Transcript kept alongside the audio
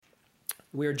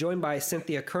We are joined by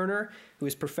Cynthia Kerner, who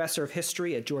is professor of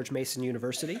history at George Mason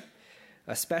University,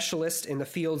 a specialist in the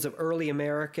fields of early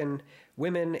American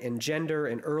women and gender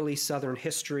and early Southern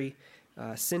history.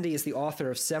 Cindy is the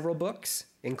author of several books,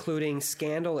 including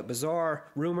Scandal at Bazaar,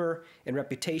 Rumor, and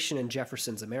Reputation in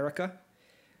Jefferson's America,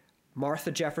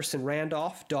 Martha Jefferson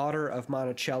Randolph, daughter of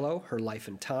Monticello, Her Life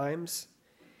and Times,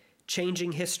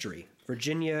 Changing History,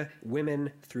 Virginia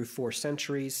Women Through 4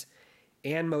 Centuries,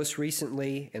 and most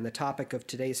recently, in the topic of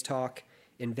today's talk,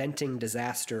 Inventing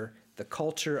Disaster, The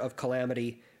Culture of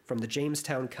Calamity from the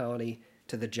Jamestown Colony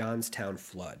to the Johnstown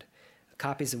Flood,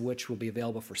 copies of which will be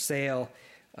available for sale,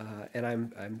 and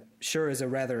I'm sure is a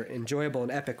rather enjoyable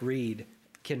and epic read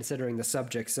considering the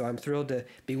subject. So I'm thrilled to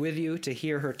be with you to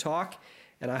hear her talk,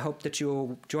 and I hope that you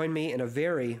will join me in a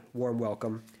very warm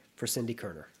welcome for Cindy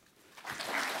Kerner.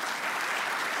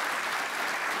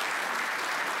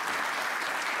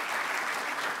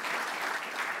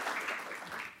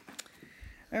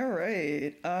 All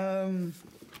right.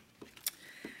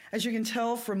 As you can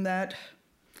tell from that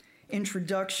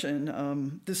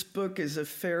introduction, this book is a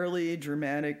fairly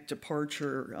dramatic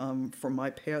departure from my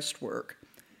past work.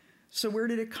 So where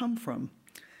did it come from?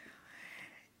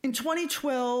 In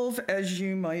 2012, as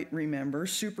you might remember,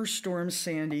 Superstorm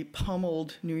Sandy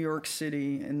pummeled New York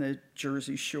City and the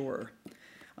Jersey Shore.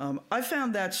 I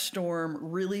found that storm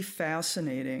really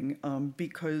fascinating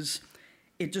because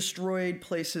it destroyed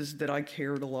places that I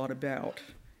cared a lot about.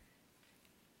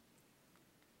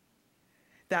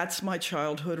 That's my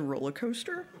childhood roller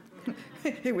coaster.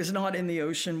 It was not in the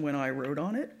ocean when I rode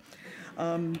on it.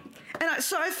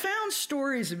 So I found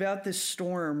stories about this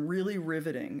storm really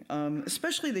riveting,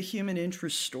 especially the human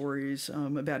interest stories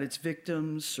about its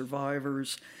victims,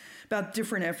 survivors, about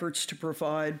different efforts to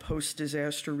provide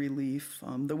post-disaster relief,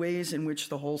 the ways in which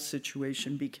the whole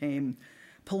situation became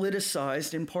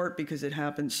politicized, in part because it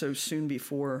happened so soon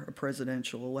before a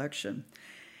presidential election.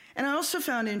 And I also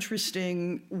found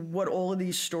interesting what all of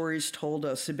these stories told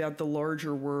us about the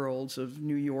larger worlds of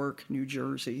New York, New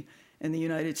Jersey, and the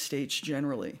United States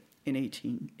generally in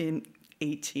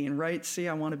 18, right? See,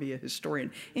 I want to be a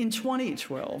historian. In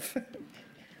 2012.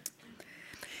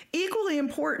 Equally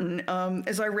important,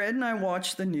 as I read and I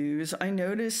watched the news, I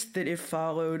noticed that it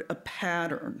followed a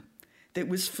pattern that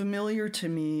was familiar to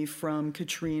me from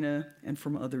Katrina and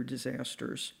from other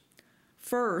disasters.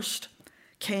 First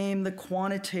came the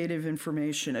quantitative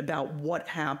information about what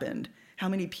happened, how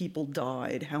many people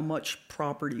died, how much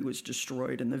property was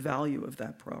destroyed, and the value of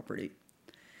that property.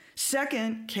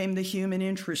 Second came the human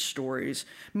interest stories,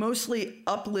 mostly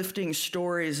uplifting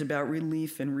stories about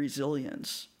relief and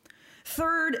resilience.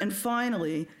 Third, and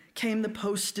finally, came the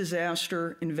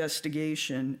post-disaster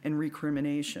investigation and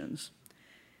recriminations.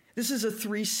 This is a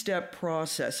 3-step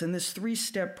process, and this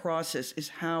 3-step process is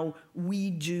how we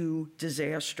do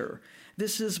disaster.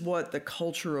 This is what the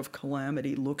culture of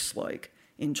calamity looks like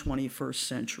in 21st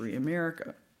century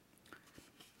America.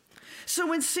 So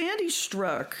when Sandy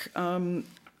struck,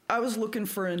 I was looking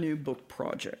for a new book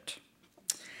project,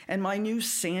 and my new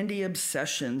Sandy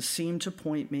obsession seemed to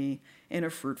point me in a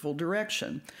fruitful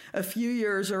direction. A few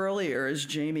years earlier, as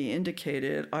Jamie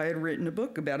indicated, I had written a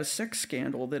book about a sex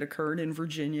scandal that occurred in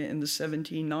Virginia in the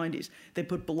 1790s. They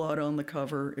put blood on the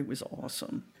cover. It was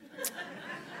awesome.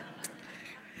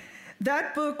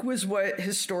 That book was what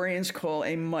historians call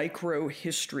a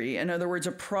micro-history. In other words,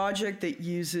 a project that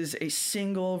uses a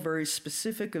single, very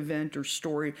specific event or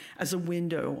story as a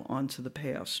window onto the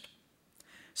past.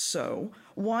 So,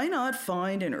 why not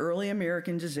find an early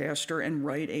American disaster and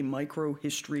write a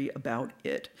micro-history about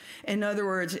it? In other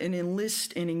words,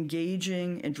 enlist an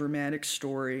engaging and dramatic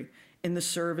story in the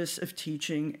service of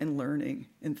teaching and learning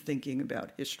and thinking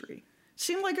about history.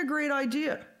 Seemed like a great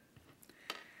idea.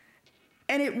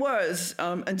 And it was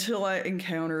until I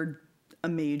encountered a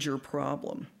major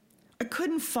problem. I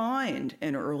couldn't find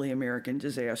an early American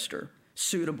disaster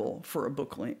suitable for a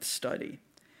book-length study.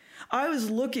 I was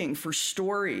looking for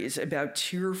stories about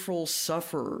tearful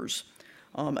sufferers,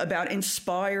 about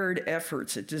inspired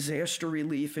efforts at disaster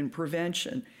relief and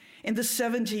prevention in the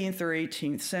 17th or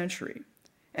 18th century,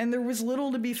 and there was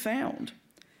little to be found.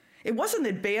 It wasn't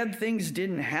that bad things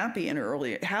didn't happen in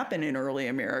early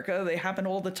America. They happened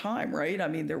all the time, right? I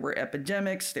mean, there were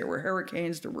epidemics, there were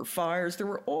hurricanes, there were fires, there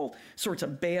were all sorts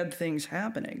of bad things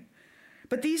happening.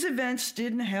 But these events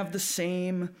didn't have the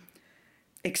same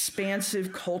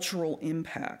expansive cultural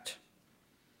impact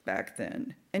back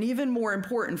then. And even more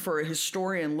important for a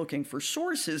historian looking for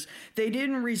sources, they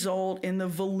didn't result in the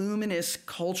voluminous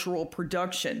cultural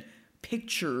production,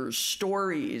 pictures,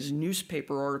 stories,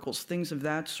 newspaper articles, things of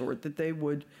that sort that they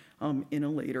would in a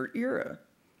later era.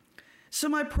 So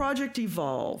my project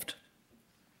evolved.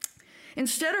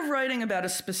 Instead of writing about a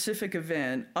specific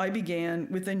event, I began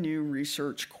with a new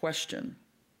research question,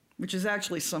 which is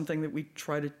actually something that we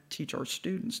try to teach our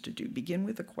students to do. Begin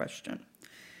with a question.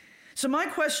 So my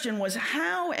question was,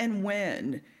 how and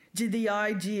when did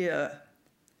ideas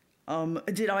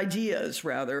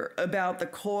about the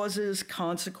causes,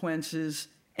 consequences,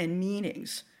 and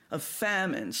meanings of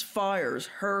famines, fires,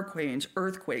 hurricanes,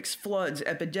 earthquakes, floods,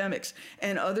 epidemics,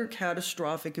 and other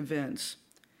catastrophic events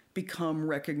become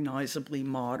recognizably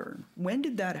modern? When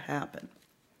did that happen,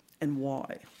 and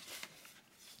why?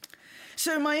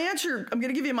 So my answer, I'm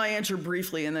going to give you my answer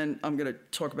briefly, and then I'm going to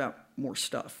talk about more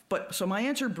stuff. So my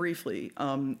answer briefly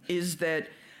is that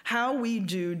how we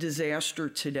do disaster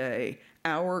today,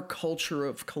 our culture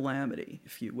of calamity,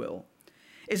 if you will,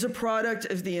 is a product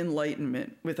of the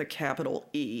Enlightenment with a capital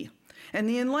E. And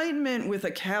the Enlightenment with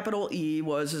a capital E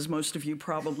was, as most of you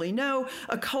probably know,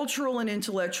 a cultural and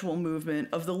intellectual movement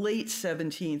of the late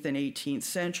 17th and 18th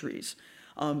centuries.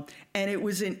 And it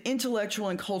was an intellectual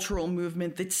and cultural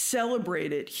movement that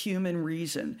celebrated human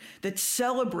reason, that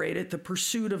celebrated the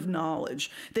pursuit of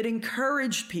knowledge, that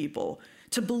encouraged people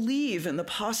to believe in the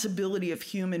possibility of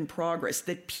human progress,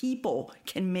 that people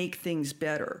can make things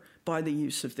better by the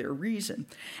use of their reason.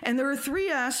 And there are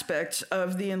three aspects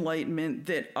of the Enlightenment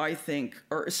that I think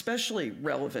are especially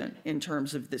relevant in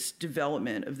terms of this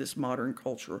development of this modern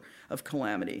culture of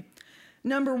calamity.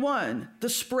 Number one, the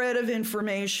spread of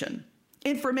information.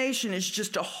 Information is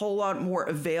just a whole lot more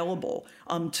available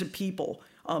to people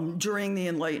during the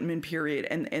Enlightenment period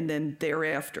and then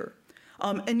thereafter.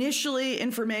 Initially,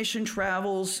 information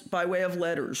travels by way of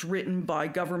letters written by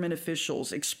government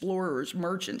officials, explorers,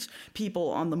 merchants,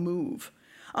 people on the move.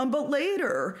 But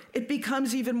later, it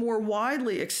becomes even more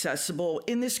widely accessible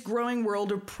in this growing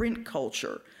world of print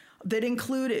culture that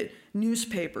included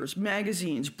newspapers,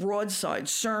 magazines,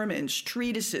 broadsides, sermons,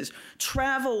 treatises,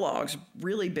 travelogues,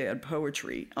 really bad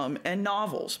poetry, and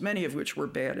novels, many of which were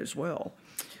bad as well.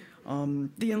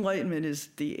 The Enlightenment is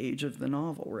the age of the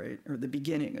novel, right? Or the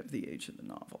beginning of the age of the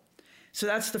novel. So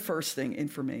that's the first thing,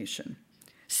 information.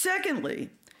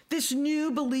 Secondly, this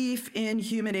new belief in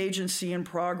human agency and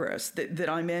progress that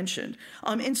I mentioned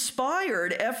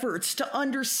inspired efforts to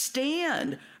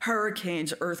understand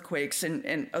hurricanes, earthquakes,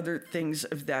 and other things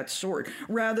of that sort,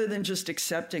 rather than just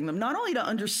accepting them. Not only to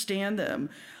understand them,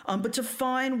 but to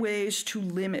find ways to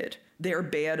limit their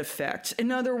bad effects.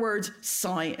 In other words,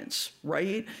 science,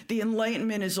 right? The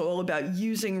Enlightenment is all about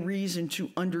using reason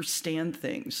to understand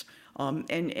things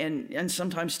and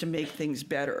sometimes to make things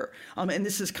better. And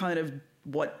this is kind of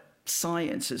what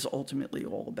science is ultimately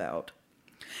all about.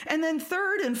 And then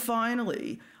third and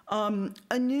finally,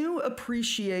 a new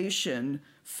appreciation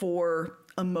for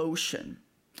emotion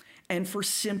and for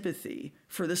sympathy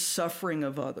for the suffering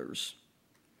of others.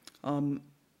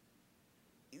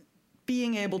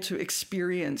 Being able to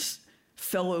experience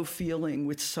fellow feeling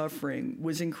with suffering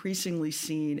was increasingly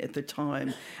seen at the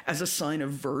time as a sign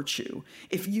of virtue.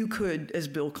 If you could, as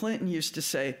Bill Clinton used to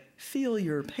say, feel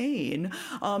your pain,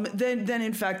 then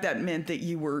in fact that meant that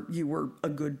you were a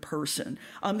good person.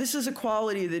 This is a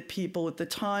quality that people at the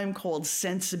time called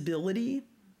sensibility,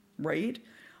 right?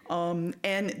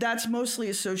 And that's mostly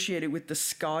associated with the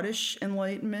Scottish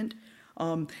Enlightenment.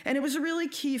 And it was a really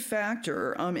key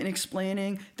factor in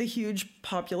explaining the huge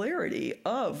popularity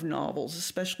of novels,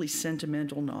 especially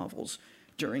sentimental novels,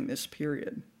 during this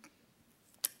period.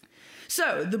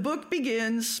 So the book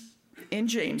begins in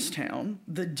Jamestown,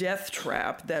 the death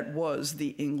trap that was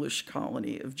the English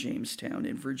colony of Jamestown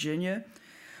in Virginia,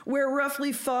 where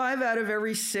roughly 5 out of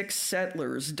every 6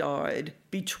 settlers died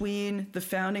between the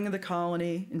founding of the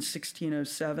colony in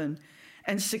 1607 and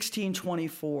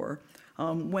 1624.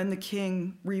 When the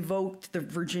king revoked the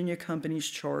Virginia Company's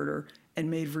charter and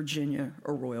made Virginia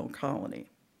a royal colony.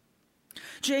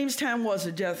 Jamestown was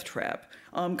a death trap.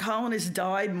 Colonists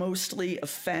died mostly of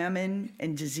famine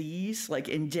and disease, like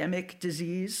endemic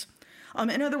disease.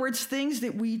 In other words, things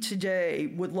that we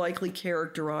today would likely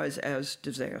characterize as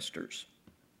disasters.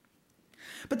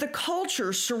 But the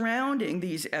culture surrounding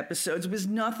these episodes was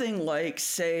nothing like,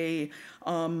 say,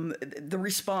 the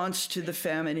response to the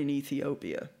famine in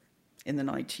Ethiopia in the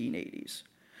 1980s.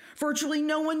 Virtually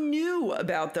no one knew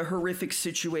about the horrific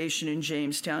situation in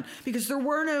Jamestown because there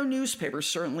were no newspapers,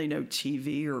 certainly no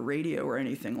TV or radio or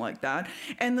anything like that.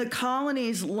 And the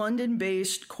colony's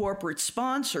London-based corporate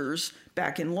sponsors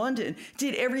back in London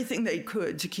did everything they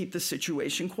could to keep the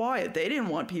situation quiet. They didn't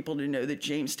want people to know that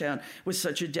Jamestown was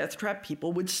such a death trap.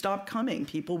 People would stop coming.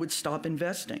 People would stop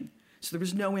investing. So there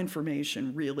was no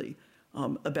information really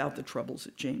about the troubles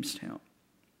at Jamestown.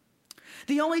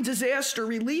 The only disaster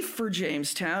relief for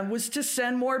Jamestown was to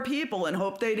send more people and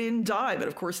hope they didn't die, but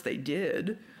of course they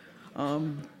did.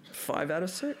 5 out of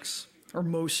 6, or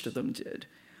most of them did.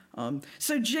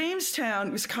 So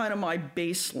Jamestown was kind of my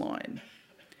baseline.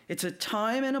 It's a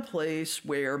time and a place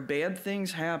where bad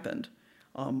things happened,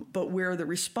 but where the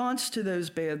response to those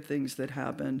bad things that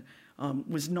happened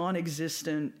was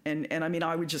non-existent, and I mean,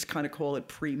 I would just kind of call it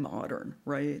pre-modern,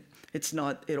 right? It's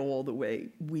not at all the way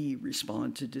we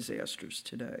respond to disasters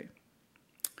today.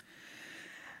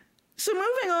 So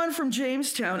moving on from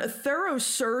Jamestown, a thorough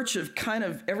search of kind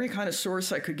of every kind of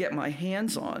source I could get my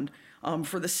hands on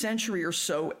for the century or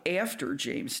so after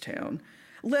Jamestown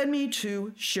led me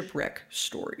to shipwreck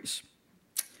stories,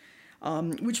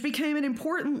 which became an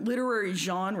important literary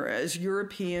genre as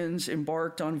Europeans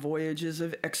embarked on voyages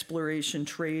of exploration,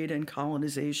 trade, and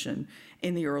colonization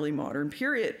in the early modern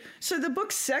period. So the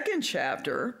book's second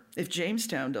chapter, if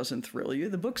Jamestown doesn't thrill you,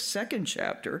 the book's second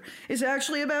chapter is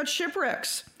actually about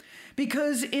shipwrecks.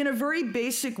 Because in a very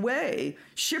basic way,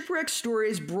 shipwreck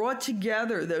stories brought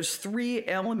together those 3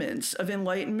 elements of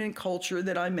Enlightenment culture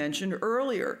that I mentioned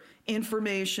earlier: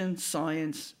 information,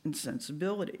 science, and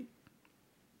sensibility.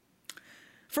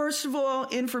 First of all,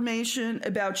 information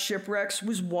about shipwrecks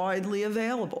was widely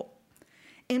available,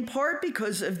 in part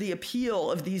because of the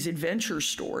appeal of these adventure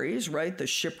stories, right, the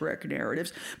shipwreck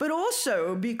narratives, but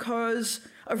also because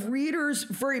of readers'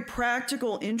 very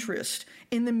practical interest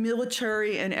in the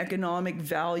military and economic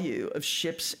value of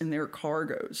ships and their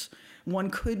cargoes. One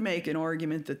could make an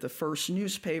argument that the first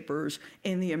newspapers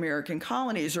in the American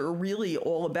colonies are really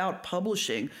all about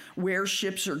publishing where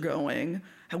ships are going,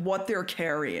 what they're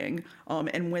carrying,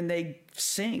 and when they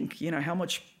sink, how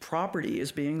much property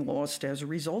is being lost as a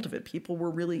result of it. People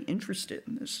were really interested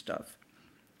in this stuff.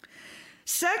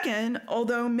 Second,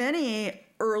 although many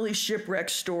early shipwreck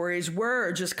stories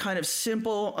were just kind of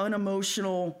simple,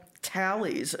 unemotional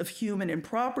tallies of human and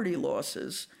property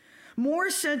losses,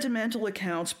 more sentimental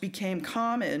accounts became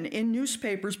common in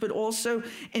newspapers, but also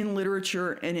in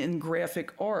literature and in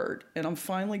graphic art. And I'm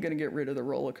finally going to get rid of the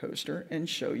roller coaster and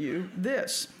show you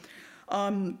this.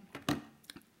 The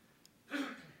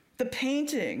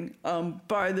painting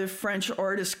by the French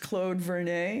artist Claude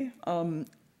Vernet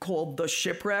called The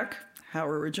Shipwreck, how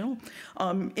original,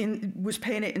 was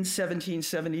painted in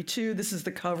 1772. This is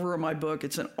the cover of my book.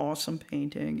 It's an awesome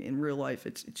painting. In real life,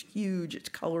 it's huge, it's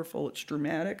colorful, it's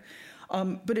dramatic.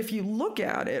 But if you look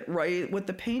at it, right, what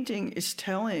the painting is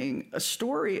telling a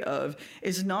story of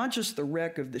is not just the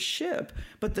wreck of the ship,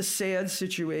 but the sad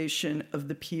situation of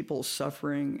the people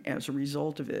suffering as a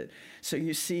result of it. So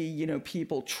you see,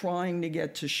 people trying to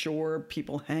get to shore,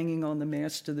 people hanging on the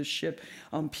mast of the ship,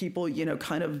 people,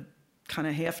 kind of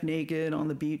half naked on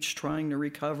the beach trying to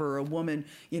recover, a woman,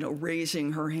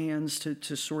 raising her hands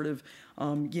to sort of,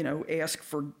 ask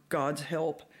for God's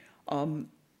help.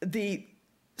 The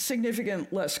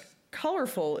significant, less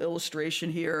colorful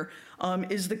illustration here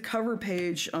is the cover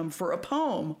page for a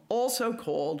poem also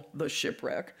called The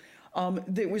Shipwreck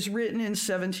that was written in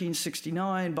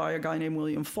 1769 by a guy named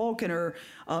William Falconer,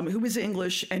 who was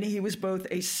English, and he was both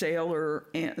a sailor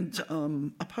and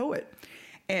a poet.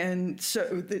 And so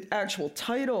the actual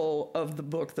title of the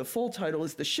book, the full title,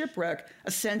 is The Shipwreck,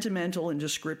 a sentimental and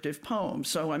descriptive poem.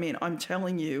 So, I mean, I'm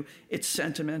telling you it's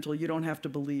sentimental. You don't have to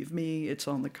believe me. It's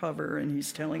on the cover, and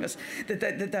he's telling us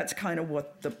that's kind of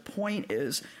what the point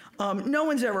is. No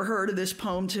one's ever heard of this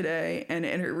poem today, and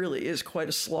it really is quite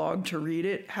a slog to read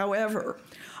it. However,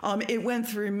 it went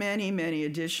through many, many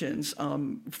editions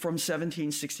from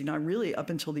 1769, really up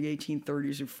until the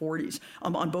 1830s and 40s,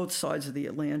 on both sides of the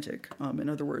Atlantic. In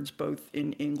other words, both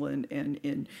in England and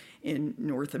in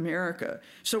North America.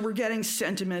 So we're getting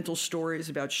sentimental stories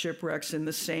about shipwrecks in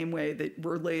the same way that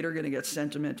we're later going to get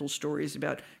sentimental stories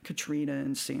about Katrina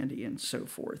and Sandy and so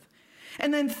forth.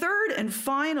 And then third and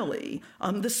finally,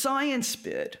 the science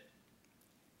bit.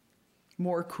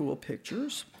 More cool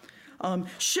pictures.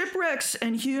 Shipwrecks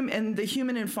and the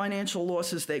human and financial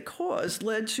losses they caused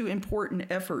led to important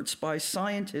efforts by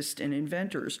scientists and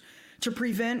inventors to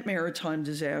prevent maritime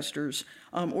disasters,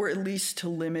 or at least to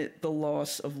limit the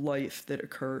loss of life that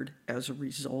occurred as a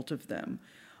result of them.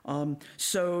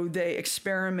 So they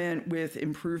experiment with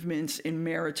improvements in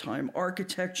maritime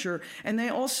architecture, and they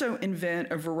also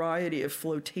invent a variety of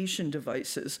flotation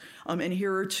devices. And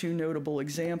here are 2 notable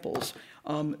examples.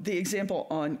 The example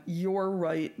on your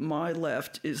right, my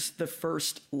left, is the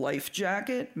first life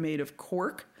jacket made of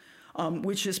cork,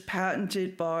 which is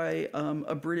patented by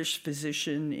a British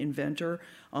physician inventor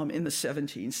in the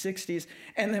 1760s.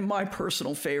 And then my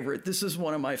personal favorite, this is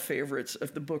one of my favorites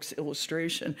of the book's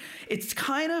illustration. It's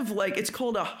kind of like, it's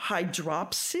called a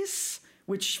hydropsis,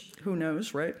 which who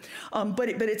knows, right? But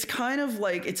it's kind of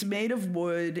like, it's made of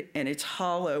wood and it's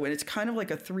hollow and it's kind of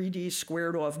like a 3D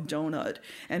squared off donut.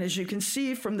 And as you can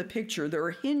see from the picture, there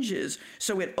are hinges,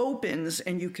 so it opens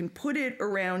and you can put it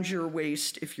around your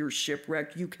waist if you're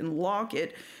shipwrecked. You can lock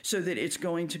it so that it's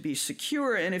going to be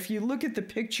secure. And if you look at the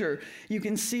picture, you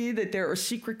can see that there are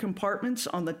secret compartments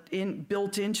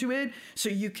built into it, so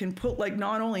you can put like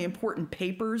not only important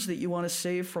papers that you want to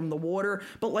save from the water,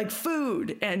 but like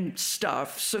food and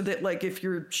stuff, so that like if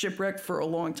you're shipwrecked for a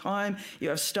long time, you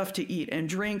have stuff to eat and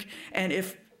drink. And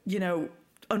if, you know,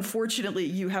 unfortunately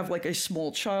you have like a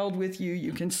small child with you,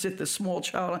 you can sit the small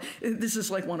child on. This is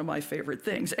like one of my favorite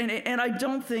things. And I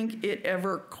don't think it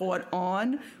ever caught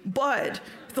on, but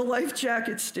the life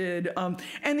jackets did.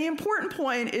 And the important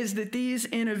point is that these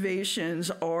innovations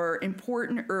are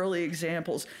important early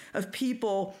examples of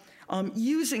people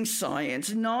using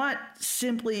science, not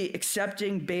simply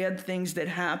accepting bad things that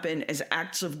happen as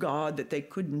acts of God that they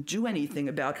couldn't do anything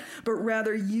about, but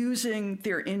rather using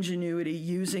their ingenuity,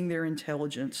 using their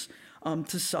intelligence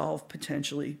to solve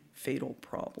potentially fatal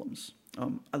problems.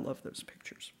 I love those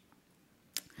pictures.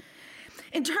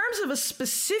 In terms of a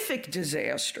specific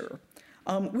disaster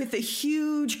with a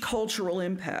huge cultural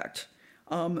impact,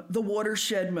 the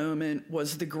watershed moment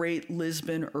was the Great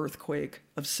Lisbon earthquake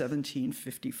of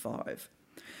 1755,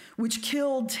 which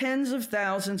killed tens of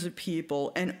thousands of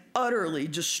people and utterly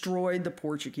destroyed the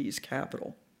Portuguese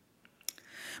capital.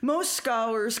 Most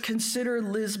scholars consider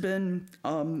Lisbon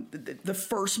the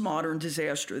first modern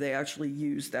disaster. They actually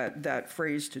use that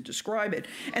phrase to describe it,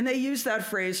 and they use that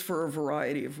phrase for a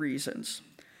variety of reasons.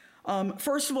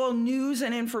 First of all, news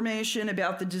and information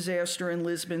about the disaster in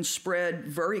Lisbon spread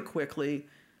very quickly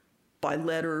by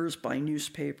letters, by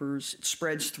newspapers. It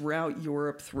spreads throughout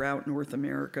Europe, throughout North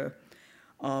America,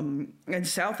 and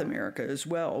South America as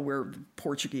well, where the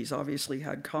Portuguese obviously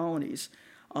had colonies.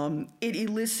 It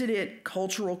elicited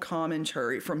cultural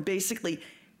commentary from basically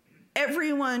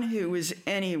everyone who was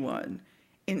anyone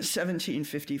in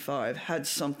 1755 had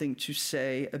something to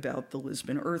say about the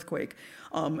Lisbon earthquake.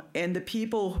 And the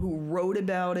people who wrote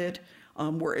about it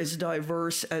were as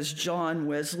diverse as John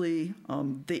Wesley,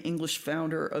 the English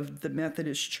founder of the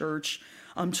Methodist Church,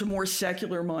 to more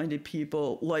secular-minded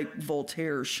people like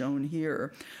Voltaire, shown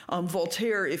here.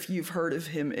 Voltaire, if you've heard of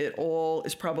him at all,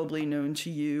 is probably known to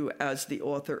you as the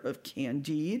author of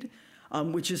Candide,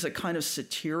 which is a kind of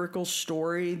satirical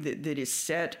story that is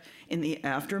set in the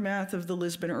aftermath of the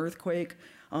Lisbon earthquake.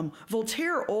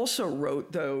 Voltaire also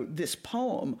wrote, though, this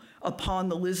poem upon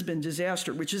the Lisbon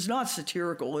disaster, which is not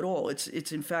satirical at all.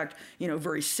 It's in fact,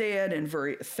 very sad and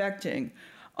very affecting,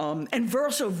 and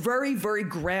also very, very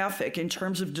graphic in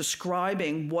terms of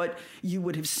describing what you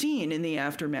would have seen in the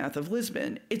aftermath of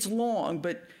Lisbon. It's long,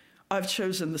 but I've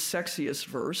chosen the sexiest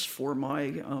verse for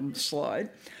my slide.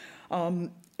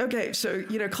 Okay, so,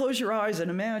 close your eyes and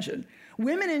imagine.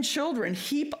 Women and children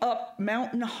heap up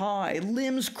mountain high,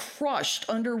 limbs crushed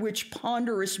under which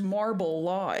ponderous marble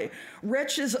lie,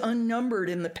 wretches unnumbered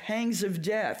in the pangs of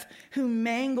death, who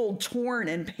mangled, torn,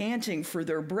 and panting for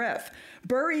their breath,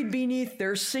 buried beneath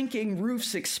their sinking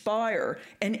roofs expire,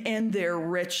 and end their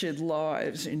wretched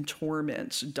lives in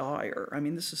torments dire. I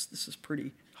mean, this is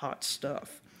pretty hot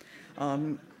stuff.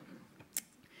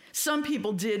 Some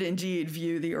people did indeed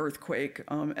view the earthquake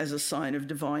as a sign of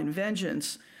divine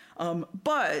vengeance.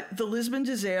 But the Lisbon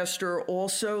disaster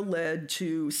also led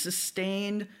to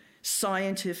sustained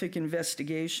scientific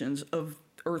investigations of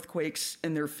earthquakes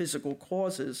and their physical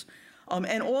causes,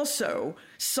 and also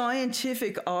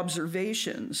scientific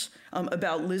observations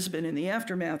about Lisbon in the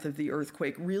aftermath of the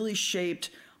earthquake really shaped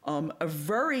a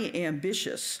very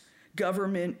ambitious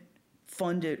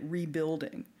government-funded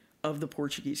rebuilding of the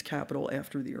Portuguese capital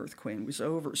after the earthquake was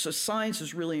over. So science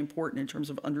is really important in terms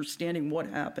of understanding what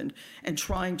happened and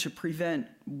trying to prevent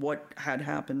what had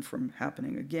happened from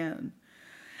happening again.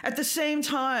 At the same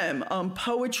time,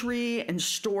 poetry and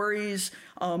stories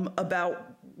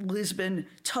about Lisbon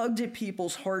tugged at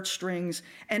people's heartstrings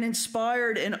and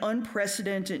inspired an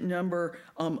unprecedented number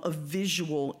of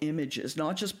visual images,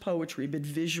 not just poetry, but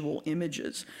visual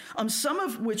images, some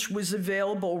of which was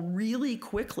available really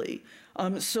quickly.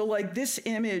 So like this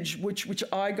image, which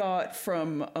I got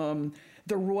from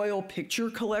the Royal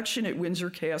Picture Collection at Windsor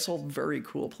Castle, very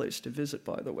cool place to visit,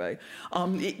 by the way.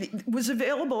 It was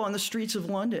available on the streets of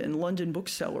London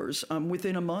booksellers,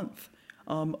 within a month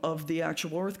of the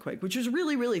actual earthquake, which is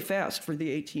really, really fast for the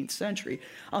 18th century.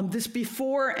 This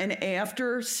before and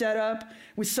after setup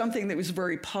was something that was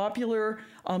very popular.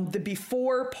 The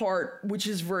before part, which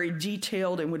is very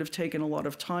detailed and would have taken a lot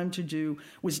of time to do,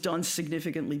 was done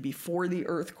significantly before the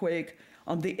earthquake.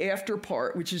 The after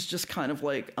part, which is just kind of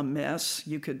like a mess,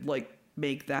 you could like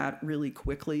make that really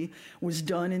quickly, was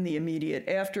done in the immediate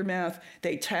aftermath.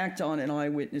 They tacked on an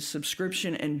eyewitness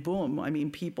subscription, and boom, I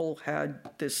mean, people had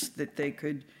this that they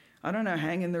could, I don't know,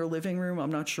 hang in their living room.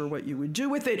 I'm not sure what you would do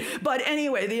with it. But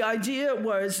anyway, the idea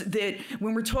was that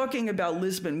when we're talking about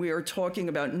Lisbon, we are talking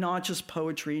about not just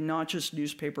poetry, not just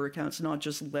newspaper accounts, not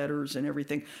just letters and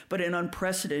everything, but an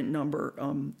unprecedented number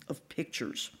of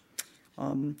pictures.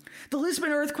 The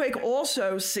Lisbon earthquake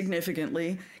also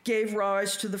significantly gave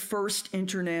rise to the first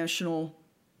international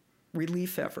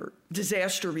relief effort,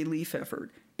 disaster relief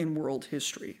effort in world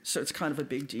history. So it's kind of a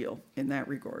big deal in that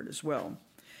regard as well.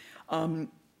 I'm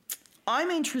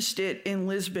interested in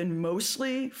Lisbon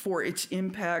mostly for its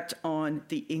impact on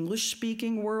the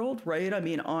English-speaking world, right? I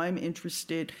mean, I'm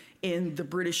interested in the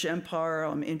British Empire.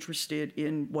 I'm interested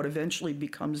in what eventually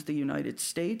becomes the United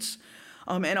States.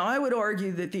 And I would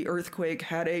argue that the earthquake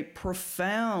had a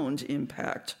profound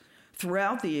impact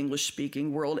throughout the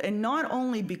English-speaking world, and not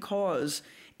only because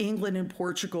England and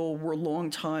Portugal were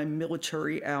longtime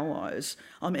military allies,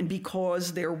 and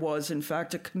because there was, in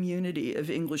fact, a community of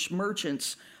English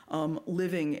merchants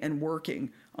living and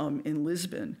working in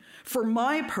Lisbon. For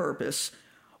my purpose,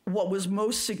 what was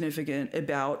most significant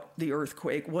about the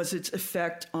earthquake was its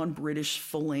effect on British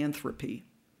philanthropy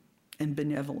and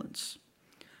benevolence.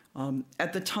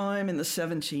 At the time, in the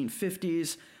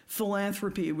 1750s,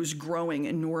 philanthropy was growing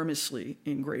enormously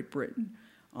in Great Britain,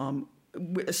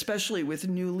 especially with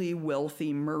newly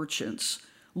wealthy merchants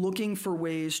looking for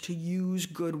ways to use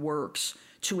good works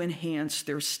to enhance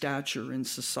their stature in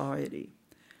society.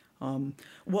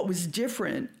 What was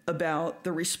different about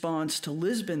the response to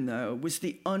Lisbon, though, was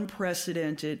the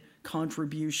unprecedented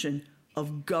contribution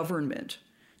of government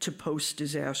to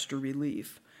post-disaster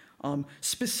relief.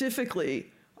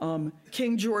 Specifically,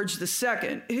 King George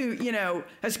II, who, you know,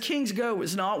 as kings go,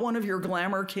 was not one of your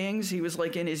glamour kings. He was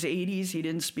like in his 80s. He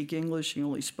didn't speak English. He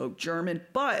only spoke German.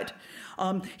 But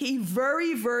he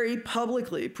very, very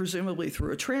publicly, presumably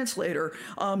through a translator,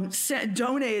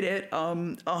 donated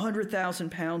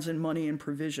 100,000 pounds in money and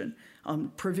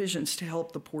provisions to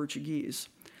help the Portuguese.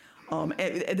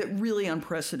 Really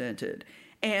unprecedented.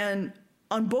 And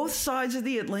on both sides of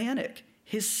the Atlantic,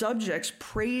 his subjects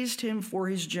praised him for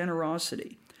his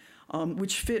generosity,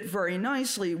 which fit very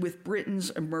nicely with Britain's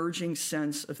emerging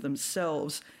sense of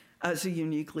themselves as a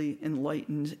uniquely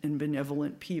enlightened and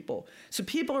benevolent people. So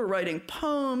people are writing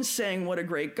poems saying what a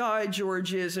great guy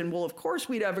George is, and well, of course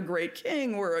we'd have a great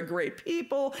king, we're a great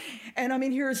people. And I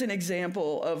mean, here's an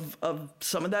example of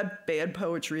some of that bad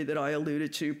poetry that I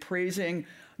alluded to, praising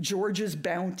George's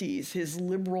bounties, his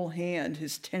liberal hand,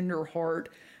 his tender heart,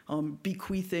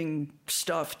 bequeathing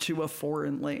stuff to a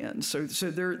foreign land. So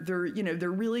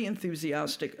they're really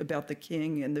enthusiastic about the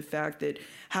king and the fact that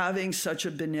having such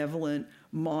a benevolent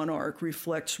monarch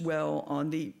reflects well on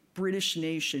the British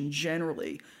nation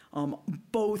generally,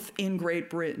 both in Great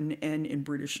Britain and in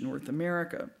British North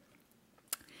America.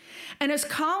 And as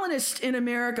colonists in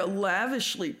America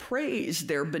lavishly praised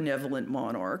their benevolent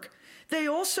monarch, they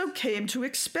also came to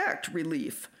expect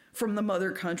relief from the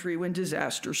mother country when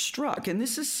disaster struck. And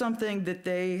this is something that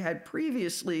they had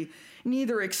previously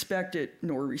neither expected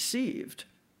nor received.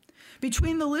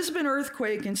 Between the Lisbon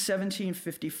earthquake in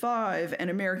 1755 and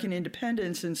American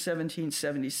independence in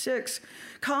 1776,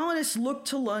 colonists looked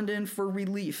to London for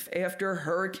relief after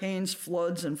hurricanes,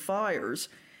 floods, and fires,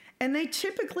 and they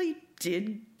typically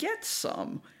did get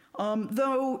some,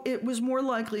 though it was more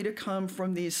likely to come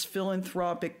from these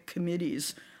philanthropic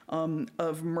committees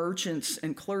of merchants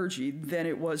and clergy than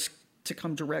it was to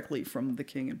come directly from the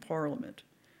king and parliament.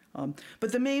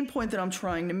 But the main point that I'm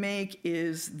trying to make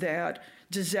is that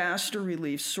disaster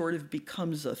relief sort of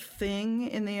becomes a thing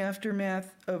in the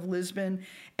aftermath of Lisbon,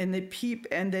 and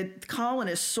that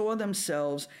colonists saw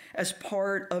themselves as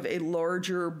part of a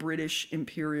larger British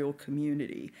imperial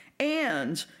community,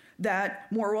 and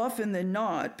that more often than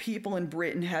not, people in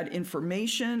Britain had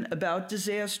information about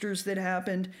disasters that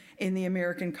happened in the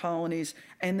American colonies,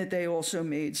 and that they also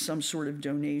made some sort of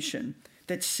donation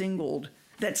that signaled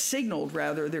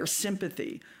their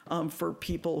sympathy for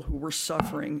people who were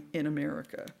suffering in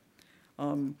America.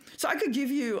 So I could give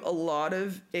you a lot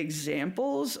of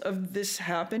examples of this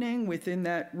happening within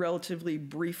that relatively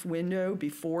brief window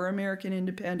before American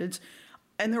independence.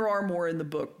 And there are more in the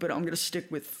book, but I'm going to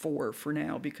stick with 4 for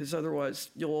now, because otherwise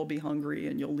you'll all be hungry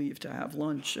and you'll leave to have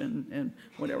lunch and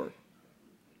whatever.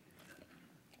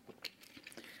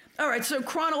 All right, so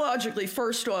chronologically,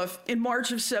 first off, in March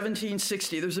of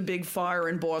 1760, there's a big fire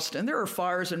in Boston. There are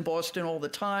fires in Boston all the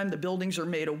time. The buildings are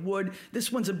made of wood.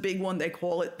 This one's a big one. They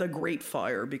call it the Great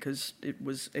Fire because it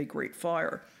was a great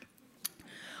fire.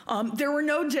 There were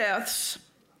no deaths.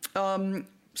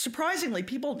 Surprisingly,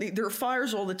 there are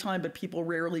fires all the time, but people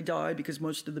rarely die because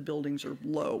most of the buildings are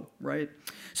low, right?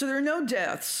 So there are no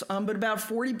deaths, but about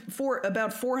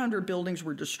 400 buildings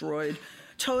were destroyed,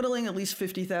 totaling at least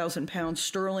 50,000 pounds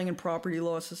sterling in property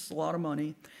losses, a lot of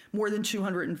money. More than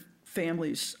 200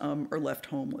 families are left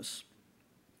homeless.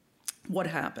 What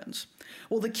happens?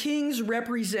 Well, the king's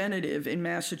representative in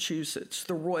Massachusetts,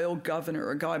 the royal governor,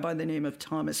 a guy by the name of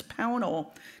Thomas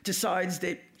Pownall, decides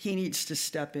that he needs to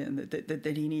step in,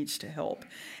 that he needs to help.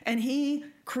 And he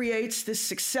creates this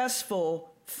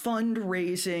successful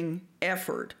fundraising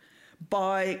effort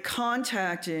by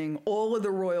contacting all of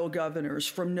the royal governors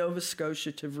from Nova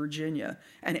Scotia to Virginia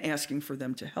and asking for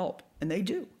them to help. And they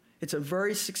do. It's a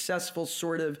very successful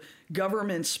sort of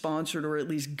government-sponsored, or at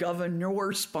least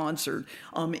governor-sponsored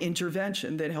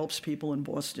intervention that helps people in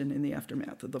Boston in the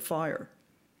aftermath of the fire.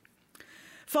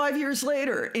 5 years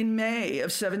later, in May of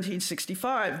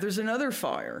 1765, there's another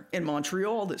fire in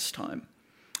Montreal this time.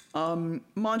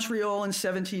 Montreal in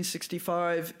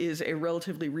 1765 is a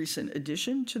relatively recent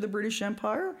addition to the British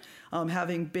Empire,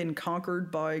 having been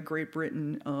conquered by Great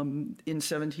Britain in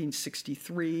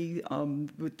 1763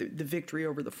 with the victory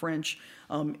over the French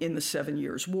in the 7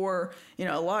 Years' War. You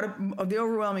know, a lot of the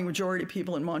overwhelming majority of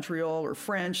people in Montreal are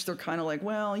French. They're kind of like,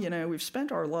 well, you know, we've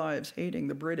spent our lives hating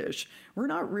the British. We're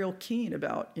not real keen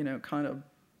about, you know, kind of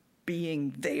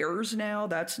being theirs now.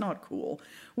 That's not cool.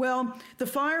 Well, the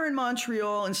fire in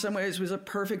Montreal in some ways was a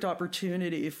perfect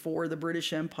opportunity for the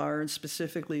British Empire, and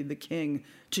specifically the king,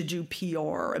 to do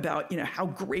PR about, you know, how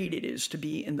great it is to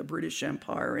be in the British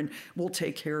Empire and we'll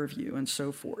take care of you and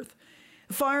so forth.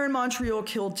 The fire in Montreal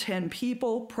killed 10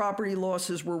 people. Property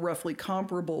losses were roughly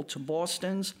comparable to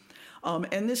Boston's.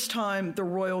 And this time, the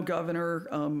royal governor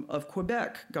of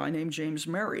Quebec, a guy named James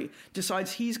Murray,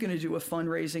 decides he's going to do a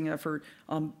fundraising effort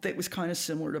that was kind of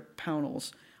similar to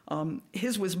Pownall's.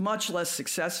 His was much less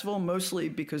successful, mostly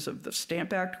because of the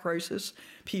Stamp Act crisis.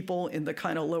 People in the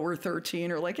kind of lower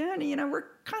 13 are like, you know, we're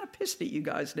kind of pissed at you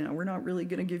guys now. We're not really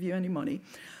going to give you any money.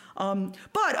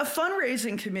 But a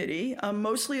fundraising committee,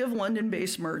 mostly of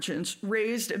London-based merchants,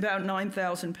 raised about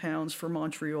 9,000 pounds for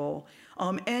Montreal.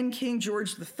 And King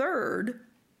George III,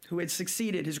 who had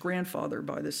succeeded his grandfather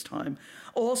by this time,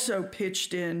 also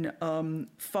pitched in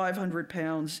 500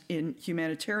 pounds in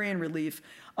humanitarian relief,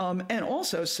 and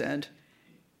also sent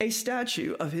a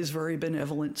statue of his very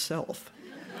benevolent self.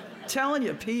 Telling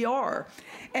you, PR.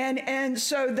 And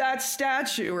so that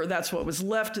statue, or that's what was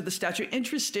left of the statue,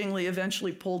 interestingly,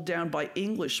 eventually pulled down by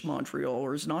English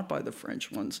Montrealers, not by the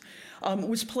French ones,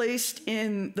 was placed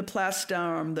in the Place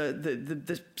d'Armes,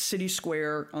 the city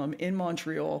square in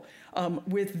Montreal,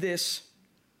 with this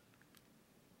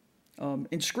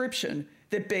inscription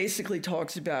that basically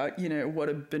talks about, you know, what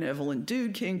a benevolent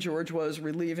dude King George was,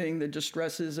 relieving the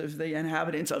distresses of the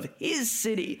inhabitants of his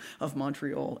city of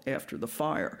Montreal after the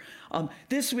fire.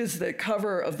 This was the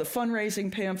cover of the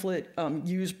fundraising pamphlet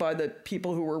used by the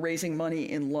people who were raising money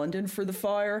in London for the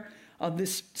fire.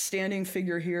 This standing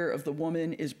figure here of the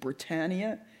woman is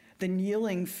Britannia. The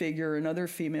kneeling figure, another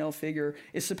female figure,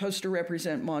 is supposed to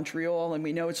represent Montreal, and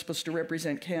we know it's supposed to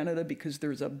represent Canada because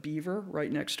there's a beaver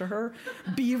right next to her.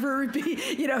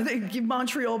 You know,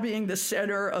 Montreal being the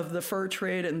center of the fur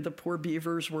trade, and the poor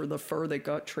beavers were the fur that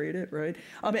got traded, right?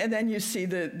 And then you see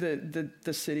the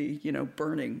city, you know,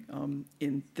 burning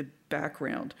in the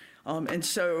background. And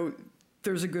so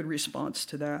there's a good response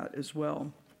to that as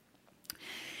well.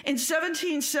 In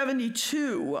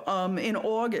 1772, in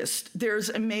August, there's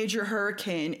a major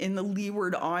hurricane in the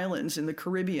Leeward Islands in the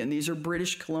Caribbean. These are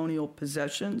British colonial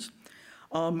possessions.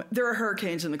 There are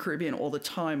hurricanes in the Caribbean all the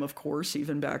time, of course,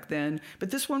 even back then, but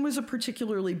this one was a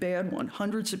particularly bad one.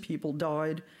 Hundreds of people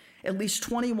died. At least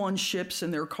 21 ships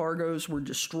and their cargoes were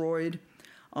destroyed,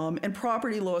 and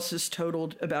property losses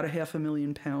totaled about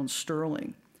 £500,000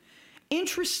 sterling.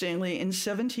 Interestingly, in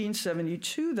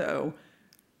 1772, though,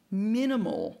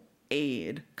 minimal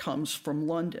aid comes from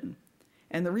London.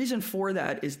 And the reason for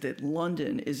that is that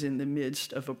London is in the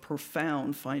midst of a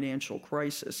profound financial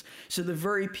crisis. So the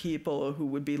very people who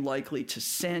would be likely to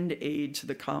send aid to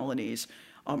the colonies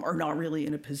are not really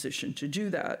in a position to do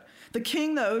that. The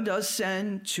king, though, does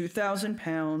send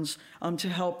 £2,000 to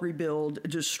help rebuild a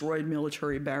destroyed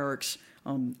military barracks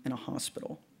and a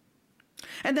hospital.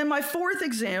 And then my fourth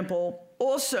example,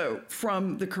 also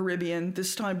from the Caribbean,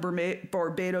 this time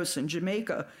Barbados and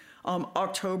Jamaica,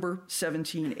 October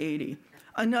 1780.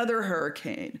 Another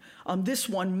hurricane. This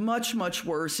one much, much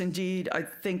worse. Indeed, I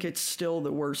think it's still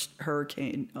the worst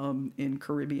hurricane in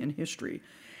Caribbean history.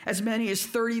 As many as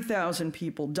 30,000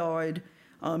 people died.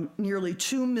 nearly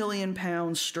 2 million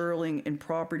pounds sterling in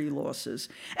property losses.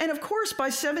 And of course, by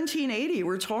 1780,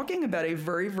 we're talking about a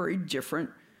very, very different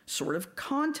sort of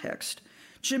context.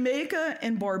 Jamaica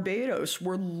and Barbados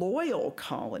were loyal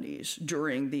colonies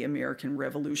during the American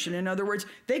Revolution. In other words,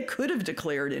 they could have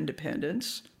declared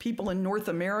independence. People in North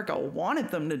America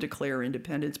wanted them to declare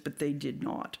independence, but they did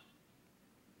not.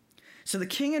 So the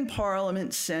King and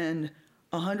Parliament send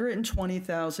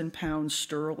 120,000 pounds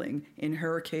sterling in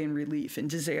hurricane relief, in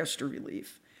disaster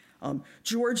relief.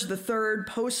 George III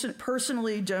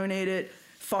personally donated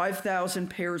 5,000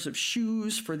 pairs of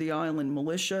shoes for the island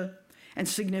militia, and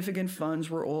significant funds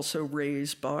were also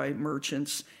raised by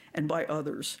merchants and by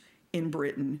others in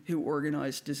Britain who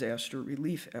organized disaster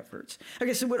relief efforts.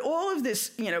 Okay, so what all of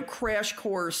this, crash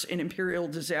course in imperial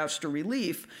disaster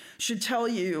relief should tell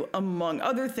you, among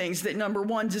other things, that number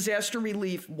one, disaster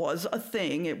relief was a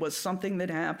thing. It was something that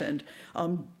happened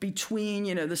between,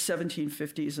 the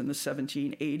 1750s and the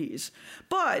 1780s.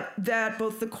 But that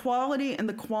both the quality and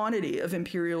the quantity of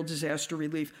imperial disaster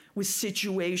relief was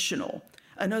situational.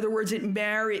 In other words, it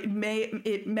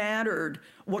mattered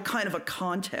what kind of a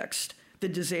context the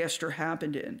disaster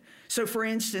happened in. So for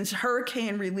instance,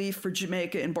 hurricane relief for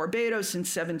Jamaica and Barbados in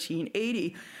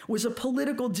 1780 was a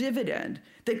political dividend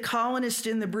that colonists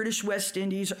in the British West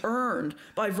Indies earned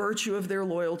by virtue of their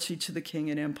loyalty to the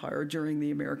King and Empire during the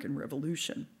American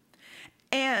Revolution.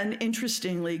 And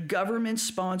interestingly,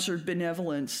 government-sponsored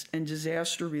benevolence and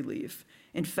disaster relief,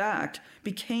 in fact,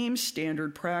 became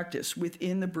standard practice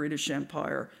within the British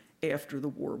Empire after the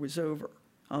war was over,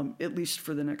 at least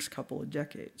for the next couple of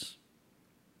decades.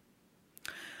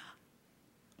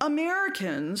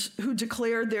 Americans who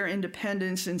declared their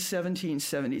independence in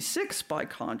 1776, by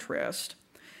contrast,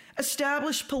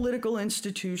 established political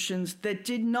institutions that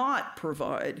did not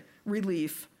provide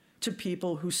relief to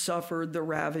people who suffered the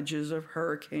ravages of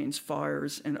hurricanes,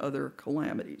 fires, and other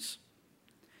calamities.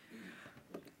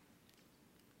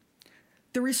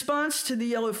 The response to the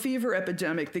yellow fever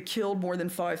epidemic that killed more than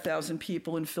 5,000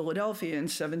 people in Philadelphia in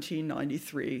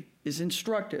 1793 is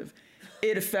instructive.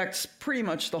 It affects pretty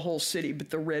much the whole city, but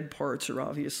the red parts are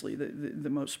obviously the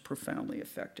most profoundly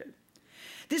affected.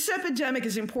 This epidemic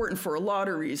is important for a lot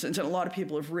of reasons, and a lot of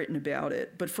people have written about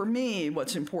it. But for me,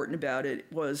 what's important about it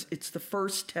was it's the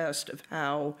first test of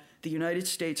how the United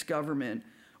States government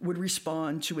would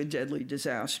respond to a deadly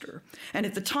disaster. And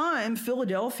at the time,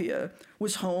 Philadelphia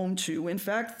was home to, in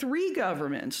fact, 3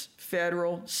 governments,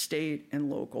 federal, state,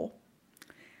 and local,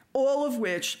 all of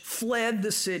which fled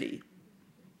the city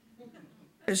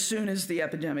as soon as the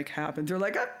epidemic happened. They're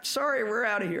like, oh, sorry, we're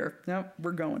out of here. No,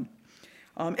 we're going.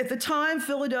 At the time,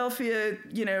 Philadelphia,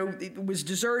 it was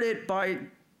deserted by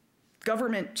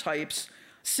government types.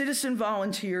 Citizen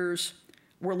volunteers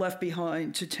were left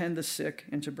behind to tend the sick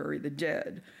and to bury the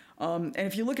dead. And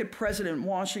if you look at President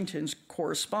Washington's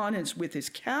correspondence with his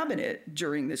cabinet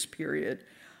during this period,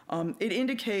 it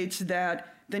indicates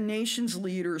that the nation's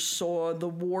leaders saw the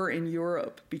war in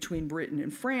Europe between Britain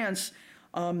and France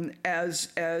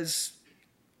as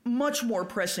much more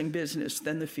pressing business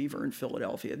than the fever in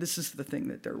Philadelphia. This is the thing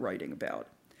that they're writing about.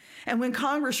 And when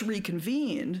Congress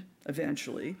reconvened,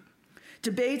 eventually,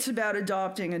 debates about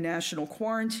adopting a national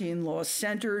quarantine law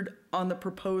centered on the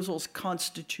proposal's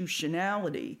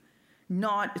constitutionality,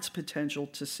 not its potential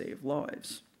to save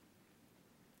lives.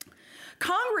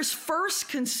 Congress first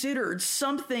considered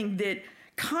something that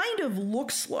kind of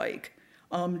looks like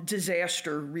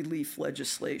disaster relief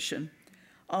legislation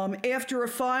after a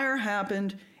fire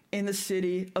happened in the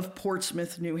city of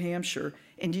Portsmouth, New Hampshire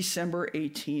in December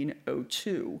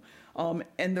 1802.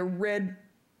 And the red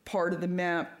part of the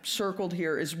map circled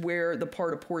here is where the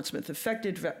part of Portsmouth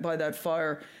affected by that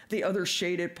fire. The other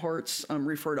shaded parts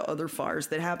refer to other fires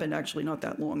that happened actually not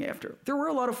that long after. There were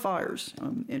a lot of fires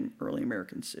in early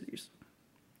American cities.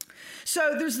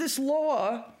 So there's this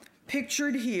law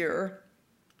pictured here,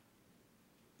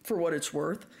 for what it's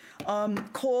worth,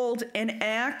 called an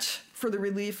Act for the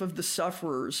Relief of the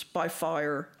Sufferers by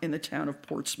Fire in the town of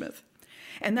Portsmouth.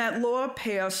 And that law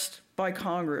passed by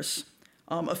Congress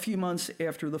a few months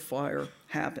after the fire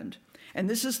happened. And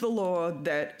this is the law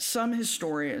that some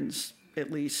historians,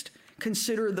 at least,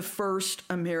 consider the first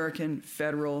American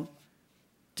federal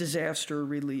disaster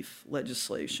relief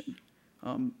legislation.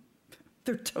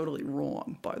 They're totally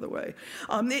wrong, by the way.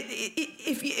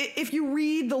 If you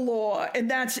read the law, and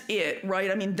that's it, right?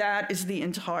 I mean, that is the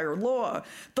entire law.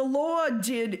 The law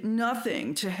did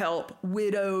nothing to help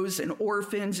widows and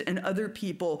orphans and other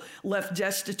people left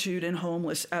destitute and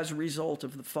homeless as a result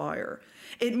of the fire.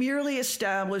 It merely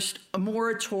established a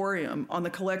moratorium on the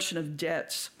collection of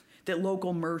debts that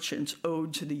local merchants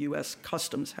owed to the U.S.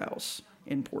 Customs House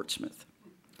in Portsmouth.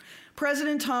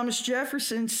 President Thomas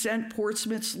Jefferson sent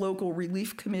Portsmouth's local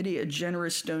relief committee a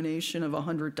generous donation of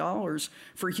 $100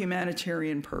 for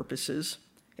humanitarian purposes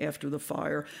after the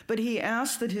fire, but he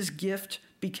asked that his gift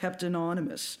be kept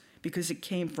anonymous because it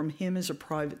came from him as a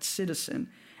private citizen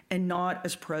and not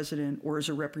as president or as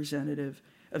a representative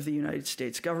of the United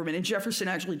States government. And Jefferson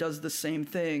actually does the same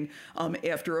thing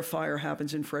after a fire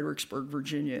happens in Fredericksburg,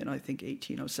 Virginia, in I think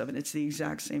 1807. It's the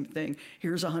exact same thing.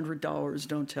 Here's $100.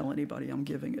 Don't tell anybody I'm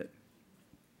giving it.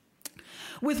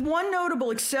 With one notable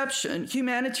exception,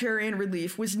 humanitarian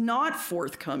relief was not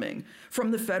forthcoming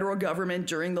from the federal government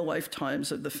during the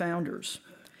lifetimes of the founders.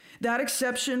 That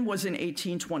exception was in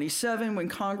 1827 when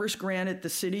Congress granted the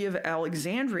city of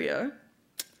Alexandria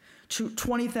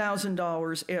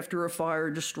 $20,000 after a fire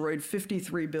destroyed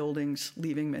 53 buildings,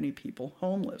 leaving many people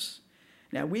homeless.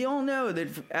 Now, we all know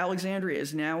that Alexandria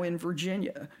is now in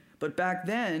Virginia, but back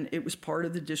then it was part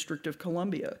of the District of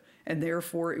Columbia, and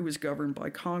therefore it was governed by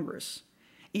Congress.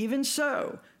 Even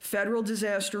so, federal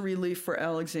disaster relief for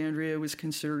Alexandria was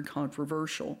considered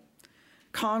controversial.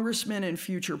 Congressman and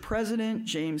future president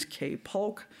James K.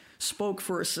 Polk spoke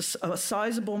for a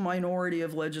sizable minority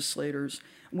of legislators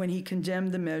when he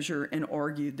condemned the measure and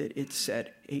argued that it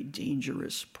set a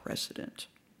dangerous precedent.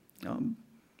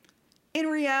 In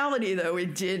reality, though,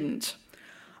 it didn't.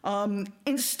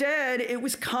 Instead, it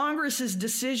was Congress's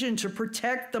decision to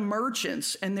protect the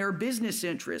merchants and their business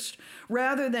interests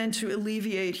rather than to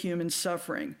alleviate human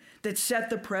suffering that set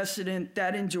the precedent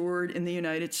that endured in the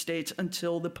United States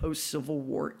until the post-Civil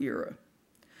War era.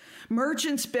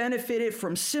 Merchants benefited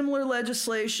from similar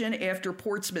legislation after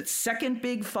Portsmouth's second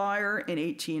big fire in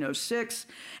 1806,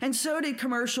 and so did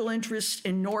commercial interests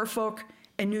in Norfolk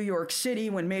and New York City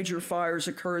when major fires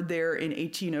occurred there in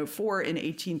 1804 and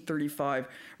 1835,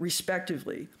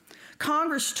 respectively.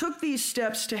 Congress took these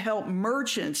steps to help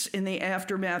merchants in the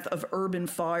aftermath of urban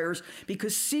fires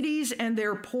because cities and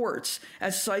their ports,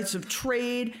 as sites of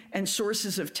trade and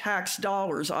sources of tax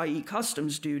dollars, i.e.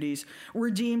 customs duties,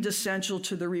 were deemed essential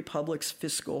to the Republic's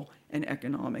fiscal and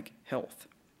economic health.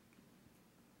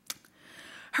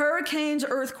 Hurricanes,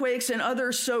 earthquakes, and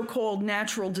other so-called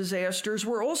natural disasters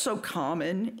were also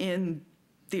common in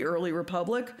the early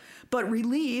Republic, but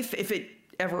relief, if it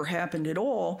ever happened at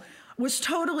all, was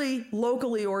totally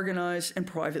locally organized and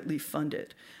privately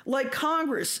funded. Like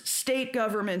Congress, state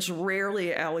governments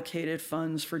rarely allocated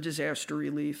funds for disaster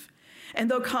relief. And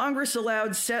though Congress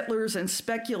allowed settlers and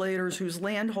speculators whose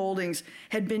land holdings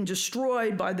had been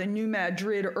destroyed by the New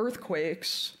Madrid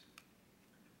earthquakes,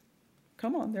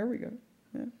 come on, there we go.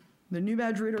 Yeah. The New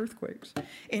Madrid earthquakes.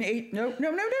 No.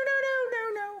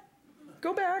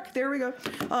 Go back, there we go.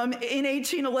 In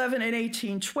 1811 and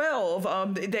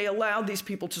 1812, they allowed these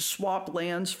people to swap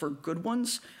lands for good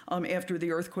ones after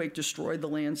the earthquake destroyed the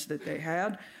lands that they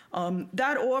had.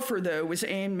 That offer, though, was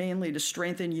aimed mainly to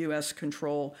strengthen U.S.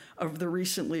 control of the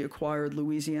recently acquired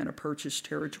Louisiana Purchase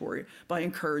territory by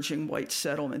encouraging white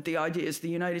settlement. The idea is the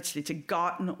United States had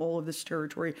gotten all of this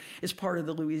territory as part of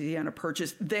the Louisiana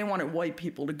Purchase. They wanted white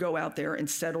people to go out there and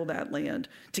settle that land,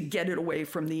 to get it away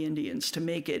from the Indians, to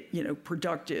make it,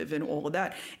 productive and all of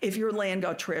that. If your land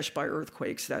got trashed by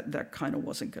earthquakes, that kind of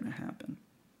wasn't going to happen.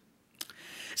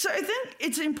 So I think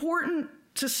it's important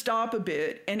to stop a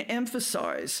bit and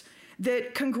emphasize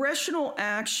that congressional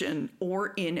action or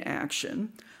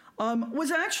inaction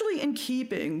was actually in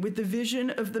keeping with the vision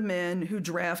of the men who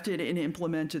drafted and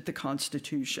implemented the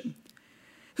Constitution,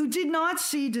 who did not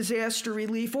see disaster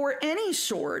relief or any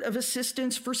sort of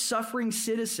assistance for suffering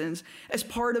citizens as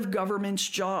part of government's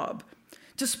job,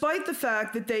 despite the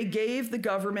fact that they gave the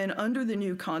government under the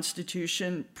new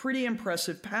Constitution pretty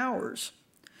impressive powers.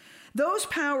 Those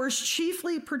powers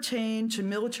chiefly pertain to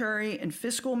military and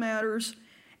fiscal matters,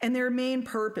 and their main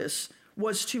purpose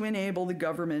was to enable the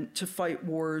government to fight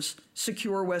wars,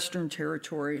 secure Western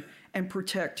territory, and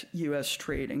protect U.S.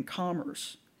 trade and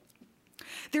commerce.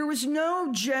 There was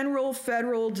no general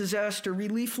federal disaster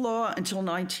relief law until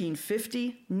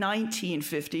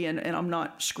 1950, and I'm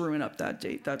not screwing up that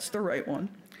date, that's the right one.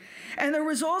 And there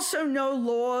was also no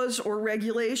laws or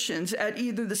regulations at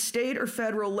either the state or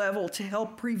federal level to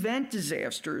help prevent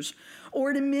disasters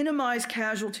or to minimize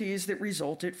casualties that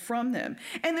resulted from them.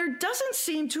 And there doesn't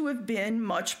seem to have been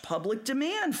much public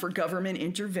demand for government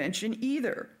intervention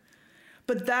either.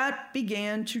 But that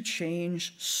began to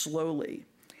change slowly.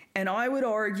 And I would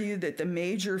argue that the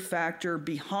major factor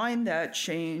behind that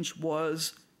change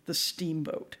was the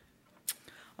steamboat,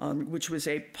 which was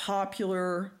a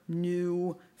popular,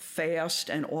 new, fast,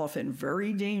 and often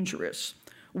very dangerous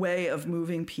way of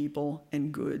moving people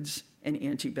and goods in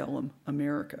antebellum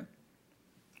America.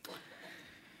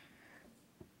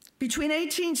 Between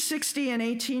 1860 and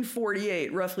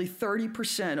 1848, roughly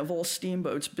 30% of all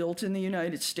steamboats built in the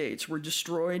United States were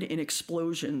destroyed in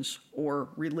explosions or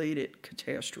related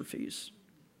catastrophes,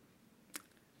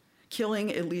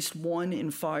 killing at least 1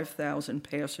 in 5,000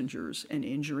 passengers and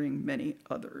injuring many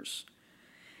others.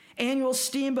 Annual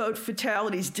steamboat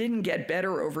fatalities didn't get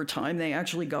better over time. They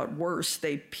actually got worse.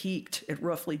 They peaked at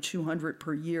roughly 200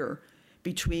 per year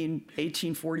between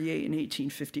 1848 and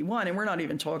 1851. And we're not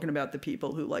even talking about the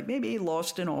people who like maybe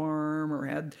lost an arm or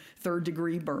had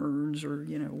third-degree burns or,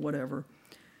 whatever.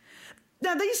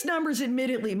 Now, these numbers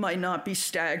admittedly might not be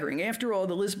staggering. After all,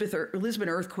 the Lisbon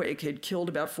earthquake had killed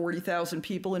about 40,000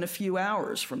 people in a few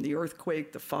hours from the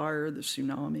earthquake, the fire, the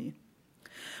tsunami.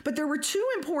 But there were two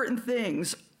important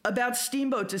things about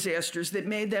steamboat disasters that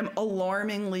made them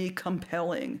alarmingly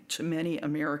compelling to many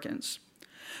Americans.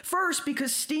 First,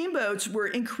 because steamboats were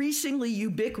increasingly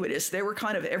ubiquitous. They were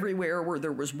kind of everywhere where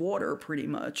there was water, pretty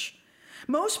much.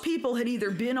 Most people had either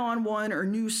been on one or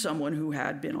knew someone who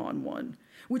had been on one,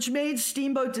 which made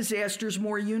steamboat disasters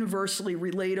more universally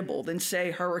relatable than,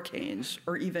 say, hurricanes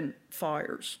or even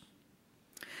fires.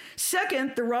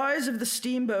 Second, the rise of the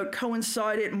steamboat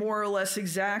coincided more or less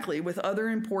exactly with other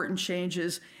important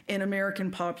changes in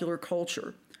American popular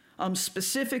culture.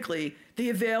 Specifically,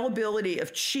 the availability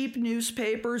of cheap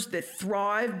newspapers that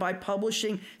thrive by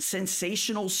publishing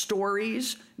sensational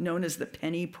stories, known as the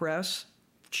penny press,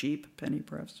 cheap penny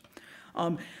press.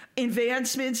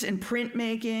 Advancements in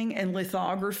printmaking and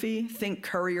lithography, think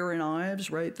Currier and Ives,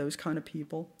 right, those kind of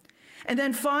people. And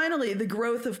then finally, the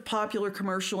growth of popular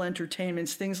commercial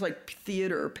entertainments, things like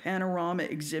theater, panorama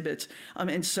exhibits,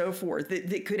 and so forth,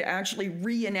 that could actually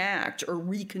reenact or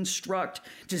reconstruct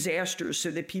disasters so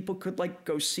that people could like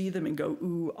go see them and go,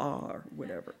 ooh, ah, or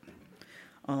whatever.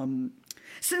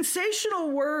 Sensational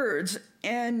words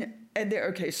and there,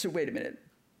 okay, so wait a minute.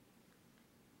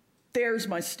 There's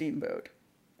my steamboat.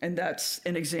 And that's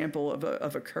an example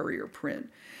of a Currier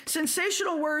print.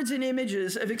 Sensational words and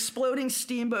images of exploding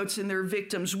steamboats and their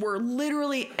victims were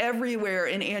literally everywhere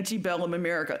in antebellum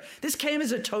America. This came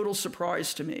as a total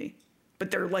surprise to me,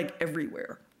 but they're like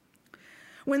everywhere.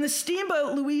 When the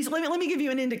steamboat Louise, let me give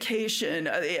you an indication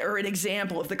or an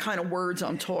example of the kind of words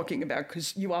I'm talking about,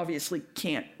 because you obviously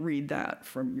can't read that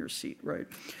from your seat, right?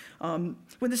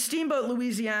 When the steamboat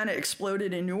Louisiana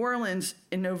exploded in New Orleans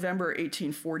in November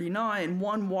 1849,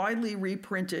 one widely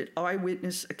reprinted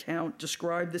eyewitness account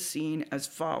described the scene as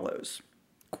follows,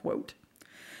 quote,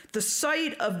 "The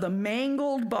sight of the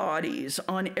mangled bodies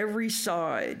on every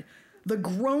side, the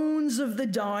groans of the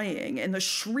dying, and the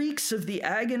shrieks of the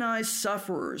agonized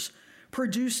sufferers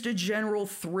produced a general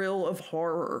thrill of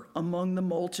horror among the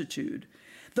multitude.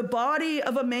 The body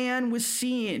of a man was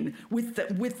seen with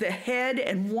the head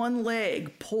and one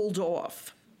leg pulled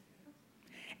off,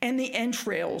 and the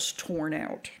entrails torn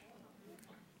out."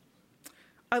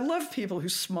 I love people who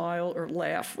smile or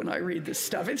laugh when I read this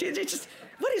stuff. It's just,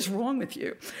 what is wrong with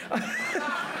you?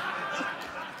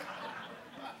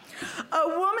 A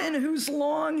woman whose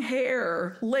long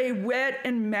hair lay wet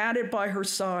and matted by her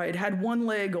side had one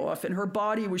leg off, and her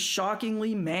body was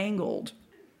shockingly mangled.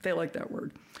 They like that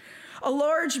word. A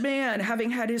large man,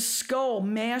 having had his skull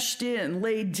mashed in,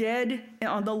 lay dead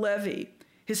on the levee.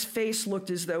 His face looked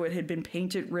as though it had been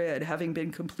painted red, having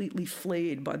been completely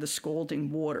flayed by the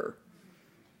scalding water.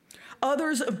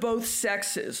 Others of both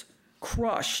sexes,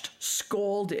 crushed,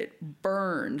 scalded,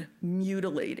 burned,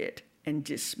 mutilated, and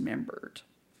dismembered.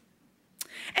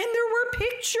 And there were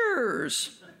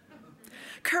pictures.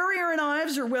 Currier and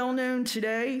Ives are well known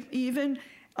today, even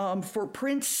for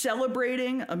prints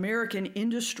celebrating American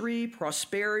industry,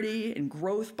 prosperity, and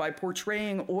growth by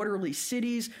portraying orderly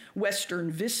cities,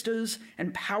 Western vistas,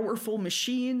 and powerful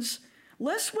machines.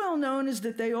 Less well known is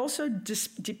that they also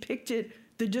depicted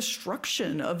the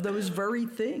destruction of those very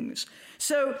things.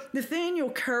 So Nathaniel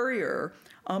Currier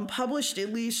published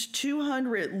at least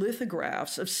 200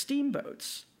 lithographs of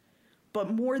steamboats. But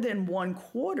more than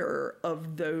 1/4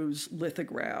 of those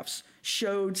lithographs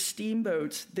showed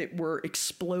steamboats that were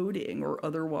exploding or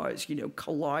otherwise,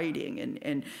 colliding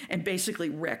and basically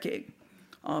wrecking.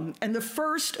 And the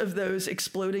first of those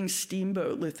exploding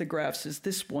steamboat lithographs is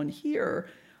this one here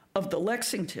of the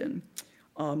Lexington.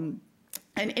 And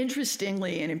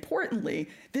interestingly and importantly,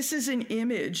 this is an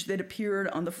image that appeared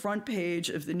on the front page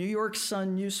of the New York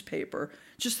Sun newspaper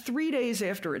just 3 days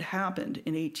after it happened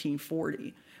in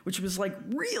 1840. Which was like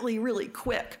really, really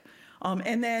quick.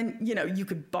 And then, you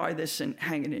could buy this and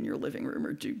hang it in your living room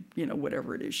or do,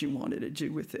 whatever it is you wanted to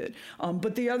do with it.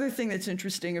 But the other thing that's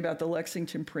interesting about the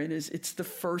Lexington print is it's the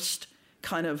first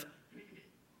kind of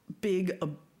big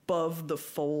above the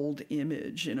fold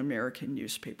image in American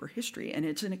newspaper history, and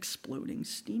it's an exploding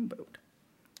steamboat.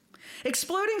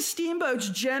 Exploding steamboats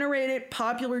generated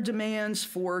popular demands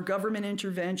for government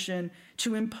intervention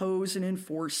to impose and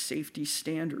enforce safety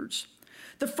standards.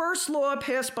 The first law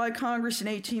passed by Congress in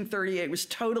 1838 was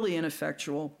totally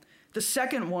ineffectual. The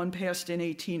second one, passed in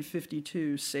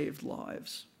 1852, saved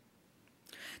lives.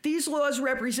 These laws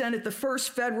represented the first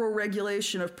federal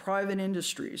regulation of private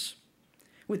industries.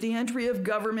 With the entry of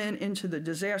government into the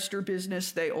disaster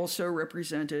business, they also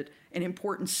represented an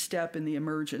important step in the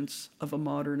emergence of a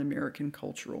modern American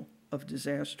culture of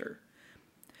disaster.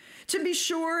 To be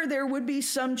sure, there would be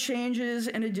some changes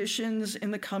and additions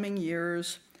in the coming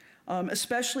years,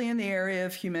 especially in the area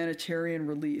of humanitarian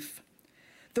relief.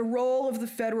 The role of the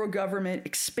federal government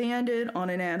expanded on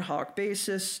an ad hoc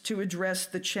basis to address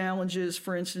the challenges,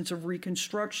 for instance, of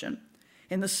Reconstruction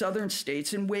in the southern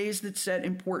states in ways that set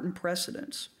important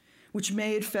precedents, which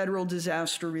made federal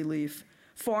disaster relief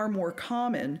far more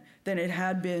common than it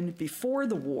had been before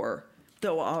the war,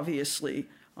 though obviously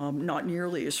not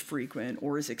nearly as frequent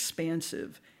or as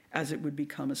expansive as it would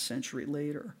become a century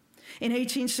later. In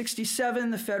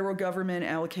 1867, the federal government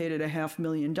allocated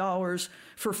 $500,000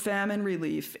 for famine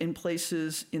relief in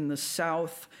places in the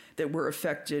South that were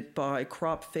affected by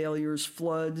crop failures,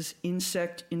 floods,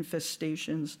 insect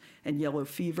infestations, and yellow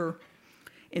fever.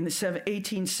 In the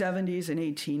 1870s and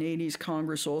 1880s,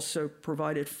 Congress also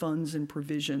provided funds and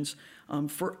provisions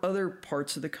for other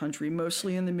parts of the country,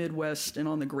 mostly in the Midwest and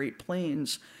on the Great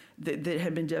Plains, that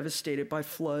had been devastated by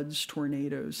floods,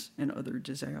 tornadoes, and other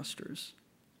disasters.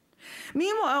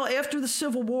 Meanwhile, after the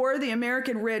Civil War, the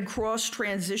American Red Cross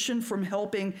transitioned from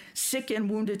helping sick and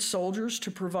wounded soldiers to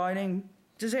providing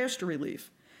disaster relief.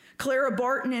 Clara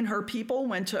Barton and her people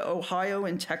went to Ohio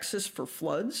and Texas for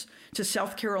floods, to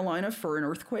South Carolina for an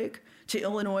earthquake, to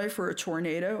Illinois for a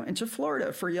tornado, and to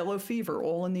Florida for yellow fever,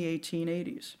 all in the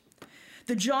 1880s.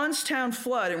 The Johnstown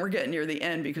flood, and we're getting near the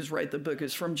end because, right, the book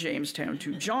is from Jamestown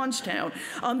to Johnstown.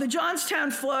 The Johnstown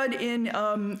flood in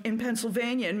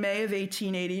Pennsylvania in May of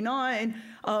 1889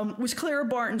 was Clara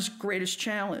Barton's greatest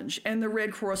challenge and the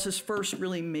Red Cross's first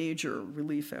really major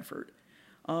relief effort.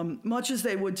 Much as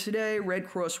they would today, Red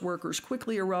Cross workers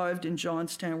quickly arrived in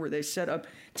Johnstown, where they set up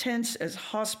tents as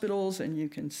hospitals, and you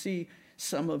can see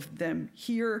some of them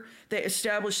here. They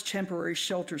established temporary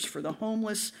shelters for the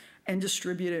homeless and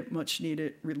distributed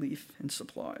much-needed relief and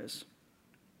supplies.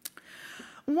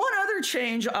 One other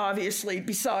change, obviously,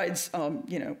 besides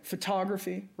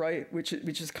photography, right, which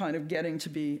is kind of getting to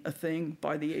be a thing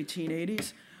by the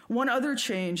 1880s. One other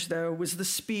change, though, was the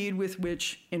speed with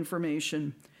which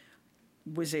information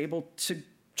was able to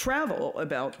travel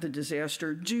about the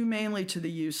disaster, due mainly to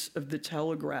the use of the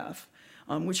telegraph,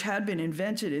 which had been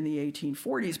invented in the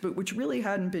 1840s, but which really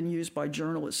hadn't been used by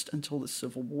journalists until the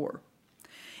Civil War.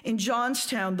 In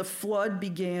Johnstown, the flood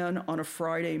began on a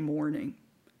Friday morning.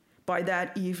 By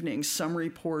that evening, some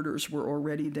reporters were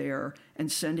already there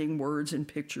and sending words and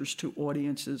pictures to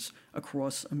audiences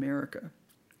across America.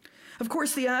 Of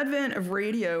course, the advent of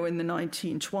radio in the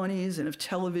 1920s and of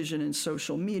television and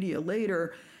social media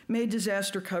later made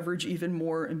disaster coverage even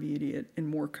more immediate and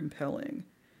more compelling.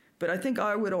 But I think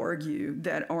I would argue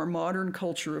that our modern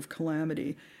culture of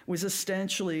calamity was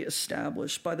essentially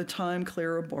established by the time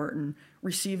Clara Barton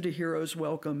received a hero's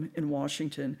welcome in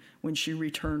Washington when she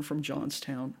returned from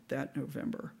Johnstown that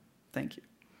November. Thank you.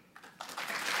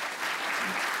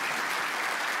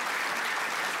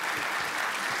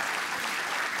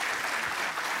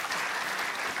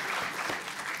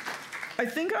 I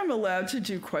think I'm allowed to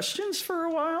do questions for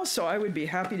a while, so I would be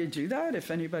happy to do that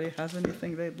if anybody has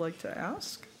anything they'd like to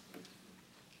ask.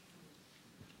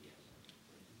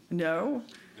 No?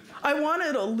 I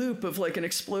wanted a loop of like an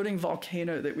exploding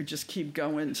volcano that would just keep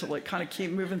going to like kind of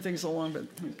keep moving things along, but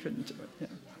we couldn't do it. Yeah.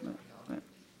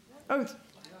 No.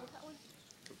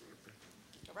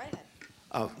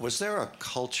 Oh. Was there a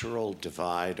cultural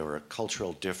divide or a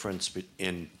cultural difference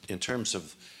in terms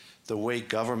of the way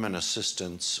government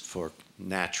assistance for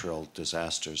natural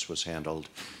disasters was handled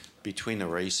between the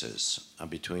races,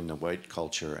 between the white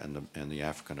culture and the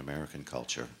African American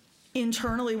culture?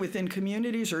 Internally within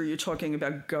communities, or are you talking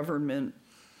about government?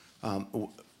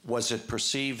 Was it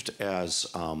perceived as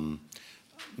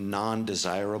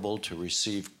non-desirable to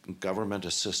receive government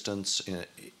assistance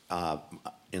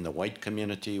in the white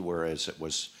community, whereas it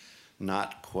was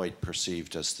not quite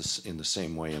perceived as in the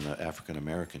same way in the African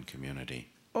American community?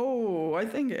 Oh, Oh, I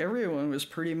think everyone was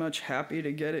pretty much happy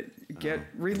to get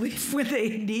relief when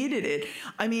they needed it.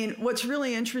 I mean, what's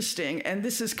really interesting, and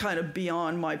this is kind of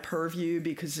beyond my purview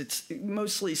because it's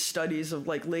mostly studies of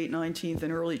like late 19th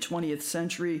and early 20th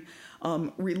century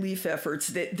relief efforts,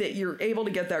 that you're able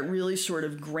to get that really sort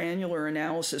of granular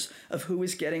analysis of who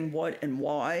is getting what and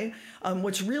why.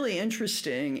 What's really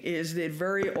interesting is that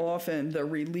very often the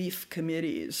relief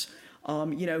committees,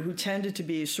 who tended to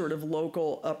be sort of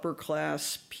local upper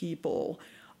class people,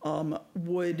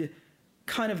 would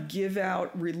kind of give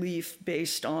out relief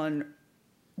based on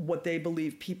what they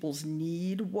believe people's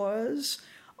need was.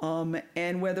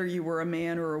 And whether you were a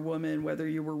man or a woman, whether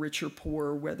you were rich or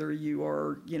poor, whether you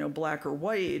are, black or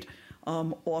white,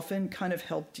 often kind of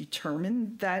help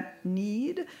determine that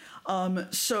need.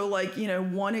 So like,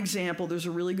 one example, there's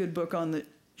a really good book on the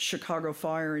Chicago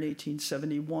fire in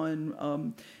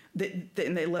 1871,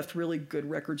 and they left really good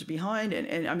records behind.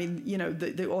 And I mean,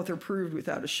 the author proved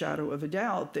without a shadow of a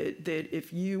doubt that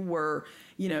if you were,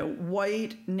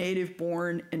 white, native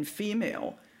born, and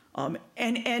female,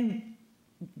 and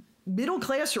middle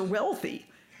class or wealthy,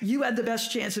 you had the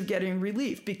best chance of getting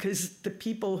relief because the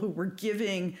people who were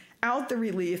giving out the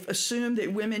relief assumed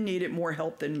that women needed more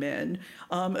help than men,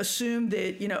 assumed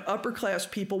that, upper class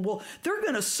people, they're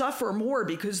going to suffer more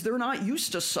because they're not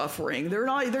used to suffering.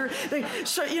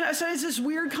 So it's this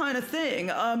weird kind of thing.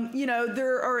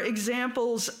 There are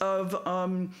examples of,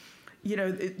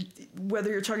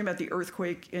 whether you're talking about the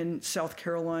earthquake in South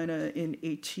Carolina in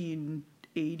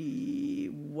 1880,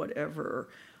 whatever,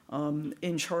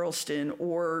 in Charleston,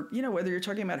 or, whether you're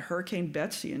talking about Hurricane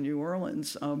Betsy in New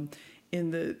Orleans, in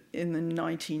the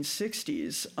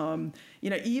 1960s,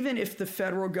 even if the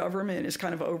federal government is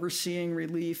kind of overseeing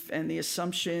relief and the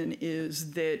assumption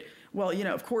is that,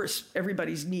 of course,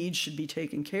 everybody's needs should be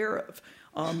taken care of.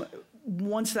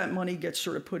 Once that money gets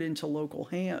sort of put into local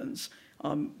hands,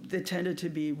 they tended to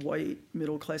be white,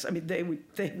 middle class. I mean, they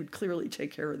would clearly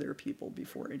take care of their people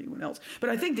before anyone else. But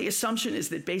I think the assumption is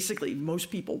that basically most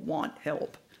people want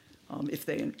help if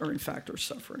they are in fact are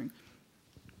suffering.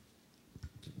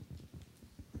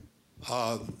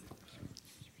 I'm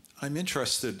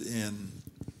interested in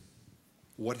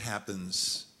what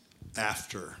happens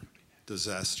after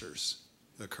disasters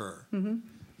occur. Mm-hmm.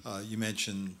 You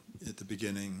mentioned at the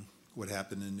beginning what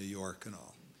happened in New York and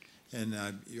all. And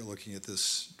you're looking at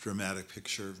this dramatic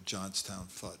picture of Johnstown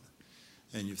flood.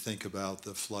 And you think about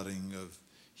the flooding of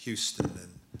Houston.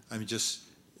 And I mean, just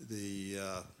the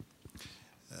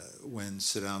when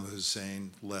Saddam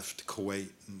Hussein left Kuwait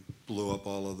and blew up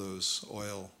all of those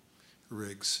oil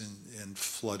rigs and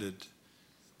flooded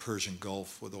Persian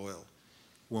Gulf with oil.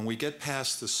 When we get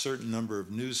past a certain number of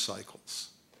news cycles,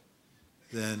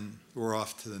 then we're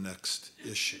off to the next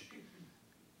issue.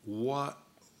 What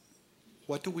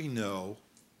do we know,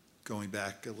 going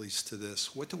back at least to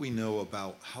this, what do we know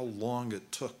about how long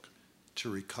it took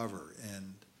to recover,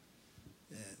 and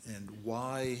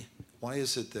why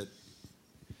is it that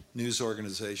news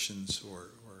organizations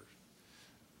or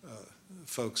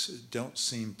folks don't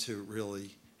seem to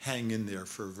really hang in there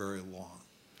for very long?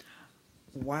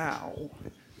 Wow.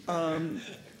 I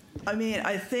mean,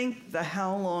 I think the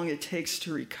how long it takes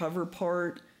to recover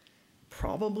part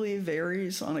probably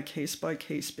varies on a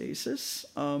case-by-case basis.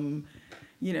 So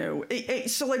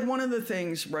like one of the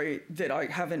things, right, that I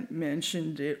haven't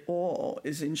mentioned at all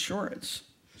is insurance.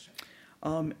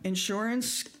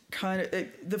 Insurance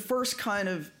the first kind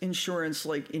of insurance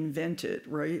like invented,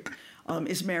 right,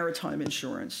 is maritime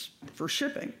insurance for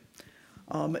shipping.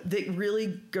 That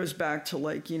really goes back to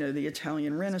like, the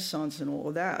Italian Renaissance and all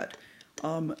of that.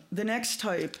 The next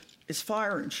type is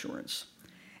fire insurance.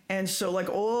 And so like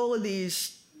all of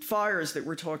these fires that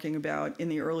we're talking about in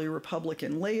the early Republic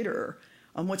and later,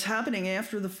 what's happening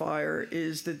after the fire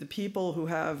is that the people who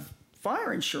have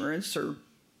fire insurance are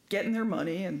getting their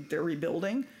money and they're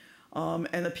rebuilding,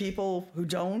 and the people who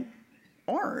don't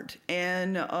aren't.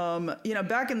 And,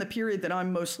 back in the period that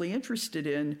I'm mostly interested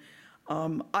in,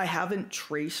 I haven't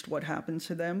traced what happened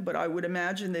to them, but I would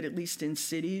imagine that at least in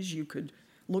cities, you could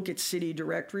look at city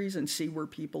directories and see where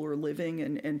people are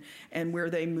living and where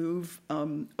they move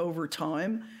over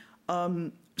time.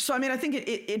 So, I mean, I think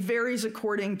it varies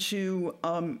according to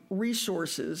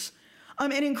resources.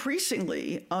 And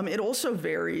increasingly, it also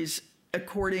varies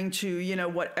according to,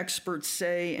 what experts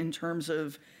say in terms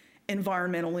of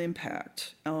environmental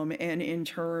impact, and in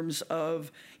terms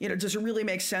of, does it really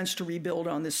make sense to rebuild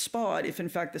on this spot if in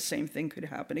fact the same thing could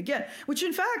happen again, which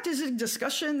in fact is a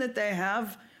discussion that they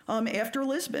have after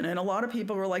Lisbon. And a lot of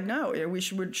people were like, no, we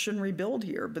shouldn't rebuild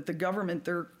here. But the government,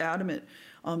 they're adamant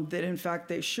that in fact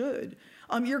they should.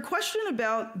 Your question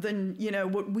about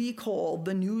what we call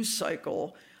the news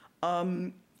cycle,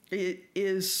 it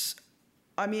is,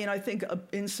 I think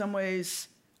in some ways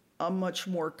a much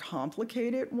more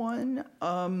complicated one,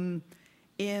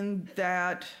 in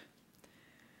that,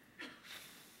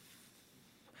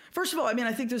 first of all,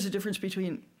 I think there's a difference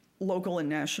between local and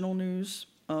national news,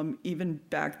 even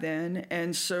back then.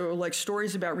 And so like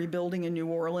stories about rebuilding in New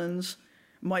Orleans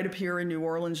might appear in New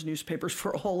Orleans newspapers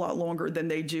for a whole lot longer than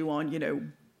they do on,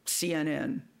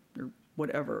 CNN or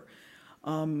whatever.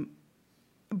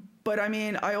 But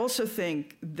I also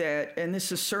think that, and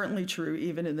this is certainly true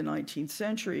even in the 19th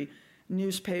century,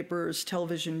 newspapers,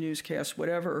 television newscasts,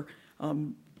 whatever,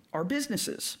 are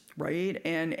businesses, right?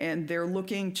 And they're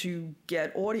looking to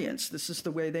get audience. This is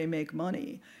the way they make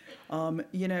money.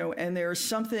 And there's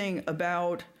something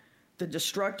about the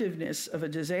destructiveness of a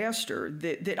disaster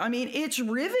that it's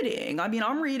riveting.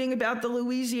 I'm reading about the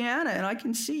Louisiana, and I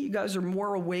can see you guys are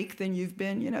more awake than you've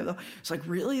been. It's like,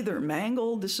 really, they're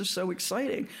mangled? This is so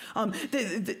exciting.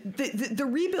 The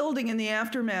rebuilding and the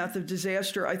aftermath of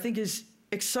disaster, I think, is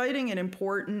exciting and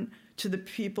important to the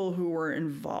people who were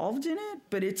involved in it,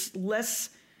 but it's less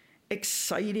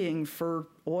exciting for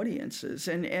audiences.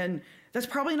 And that's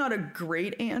probably not a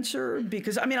great answer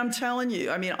because, I'm telling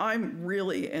you, I'm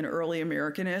really an early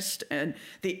Americanist, and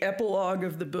the epilogue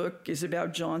of the book is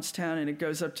about Johnstown, and it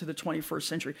goes up to the 21st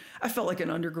century. I felt like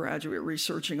an undergraduate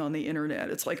researching on the internet.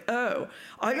 It's like, oh,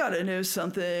 I got to know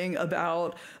something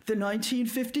about the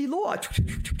 1950 law.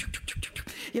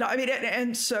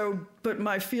 And so, but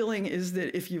my feeling is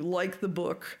that if you like the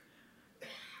book,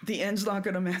 the end's not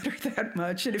going to matter that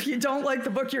much. And if you don't like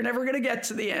the book, you're never going to get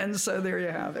to the end. So there you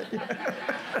have it.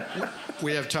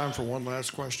 We have time for one last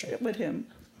question. With him.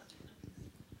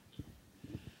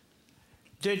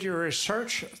 Did your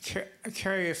research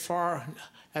carry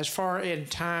as far in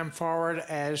time forward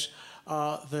as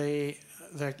the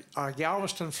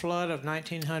Galveston flood of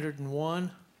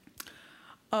 1901?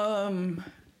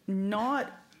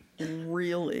 Not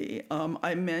really.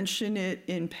 I mention it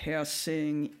in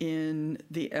passing in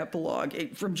the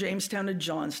epilogue, from Jamestown to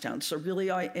Johnstown. So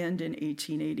really I end in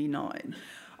 1889.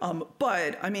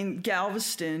 But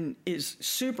Galveston is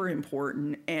super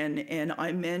important, and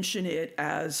I mention it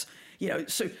as,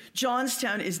 so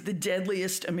Johnstown is the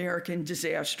deadliest American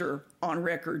disaster on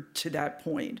record to that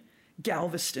point.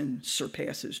 Galveston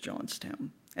surpasses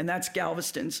Johnstown. And that's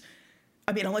Galveston's,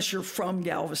 unless you're from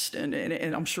Galveston,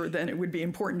 and I'm sure then it would be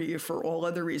important to you for all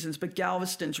other reasons, but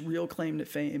Galveston's real claim to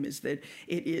fame is that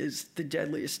it is the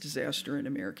deadliest disaster in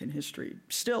American history,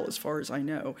 still, as far as I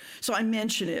know. So I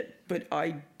mention it, but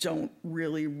I don't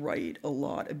really write a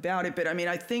lot about it. But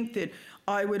I think that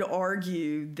I would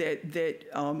argue that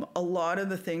a lot of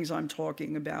the things I'm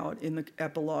talking about in the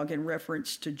epilogue in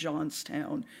reference to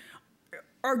Johnstown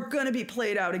are going to be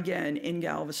played out again in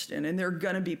Galveston, and they're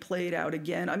going to be played out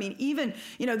again. Even,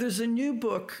 there's a new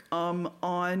book on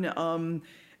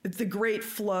the Great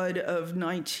Flood of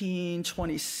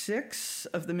 1926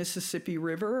 of the Mississippi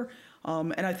River,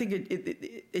 and I think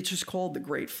it's just called The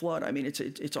Great Flood.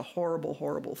 It's a horrible,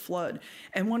 horrible flood.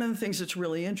 And one of the things that's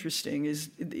really interesting is,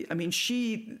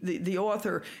 the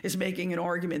author is making an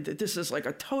argument that this is like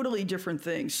a totally different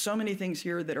thing. So many things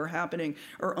here that are happening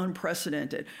are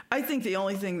unprecedented. I think the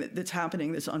only thing that's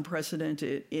happening that's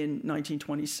unprecedented in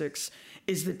 1926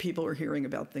 is that people are hearing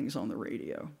about things on the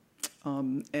radio.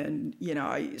 I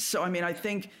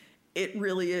think it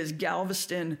really is.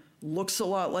 Galveston looks a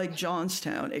lot like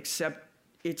Johnstown, except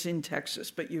it's in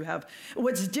Texas. But you have,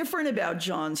 what's different about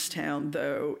Johnstown,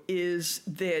 though, is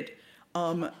that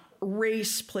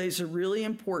race plays a really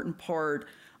important part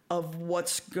of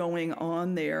what's going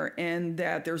on there, and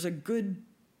that there's a good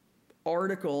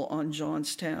article on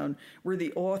Johnstown where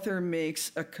the author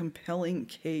makes a compelling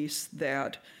case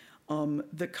that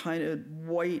the kind of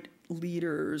white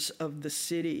leaders of the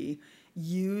city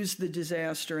use the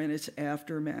disaster and its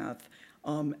aftermath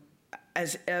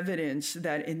as evidence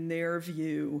that, in their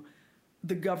view,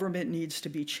 the government needs to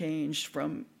be changed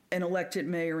from an elected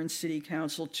mayor and city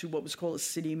council to what was called a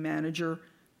city manager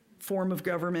form of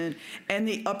government. And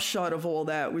the upshot of all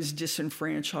that was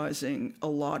disenfranchising a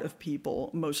lot of people,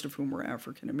 most of whom were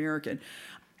African American.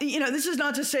 This is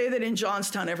not to say that in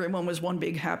Johnstown everyone was one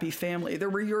big happy family. There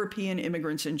were European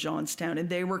immigrants in Johnstown, and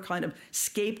they were kind of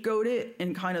scapegoated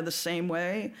in kind of the same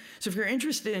way. So if you're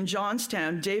interested in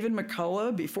Johnstown, David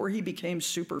McCullough, before he became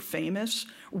super famous,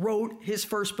 wrote his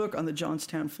first book on the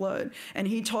Johnstown flood. And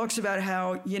he talks about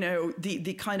how,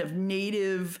 the kind of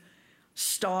native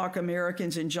stock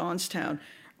Americans in Johnstown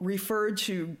referred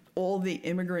to all the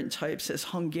immigrant types as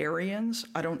Hungarians.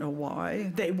 I don't know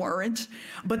why they weren't,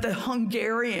 but the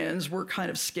Hungarians were kind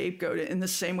of scapegoated in the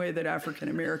same way that African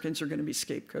Americans are going to be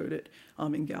scapegoated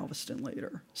in Galveston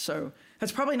later. So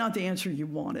that's probably not the answer you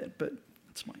wanted, but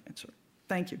that's my answer.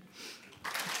 Thank you.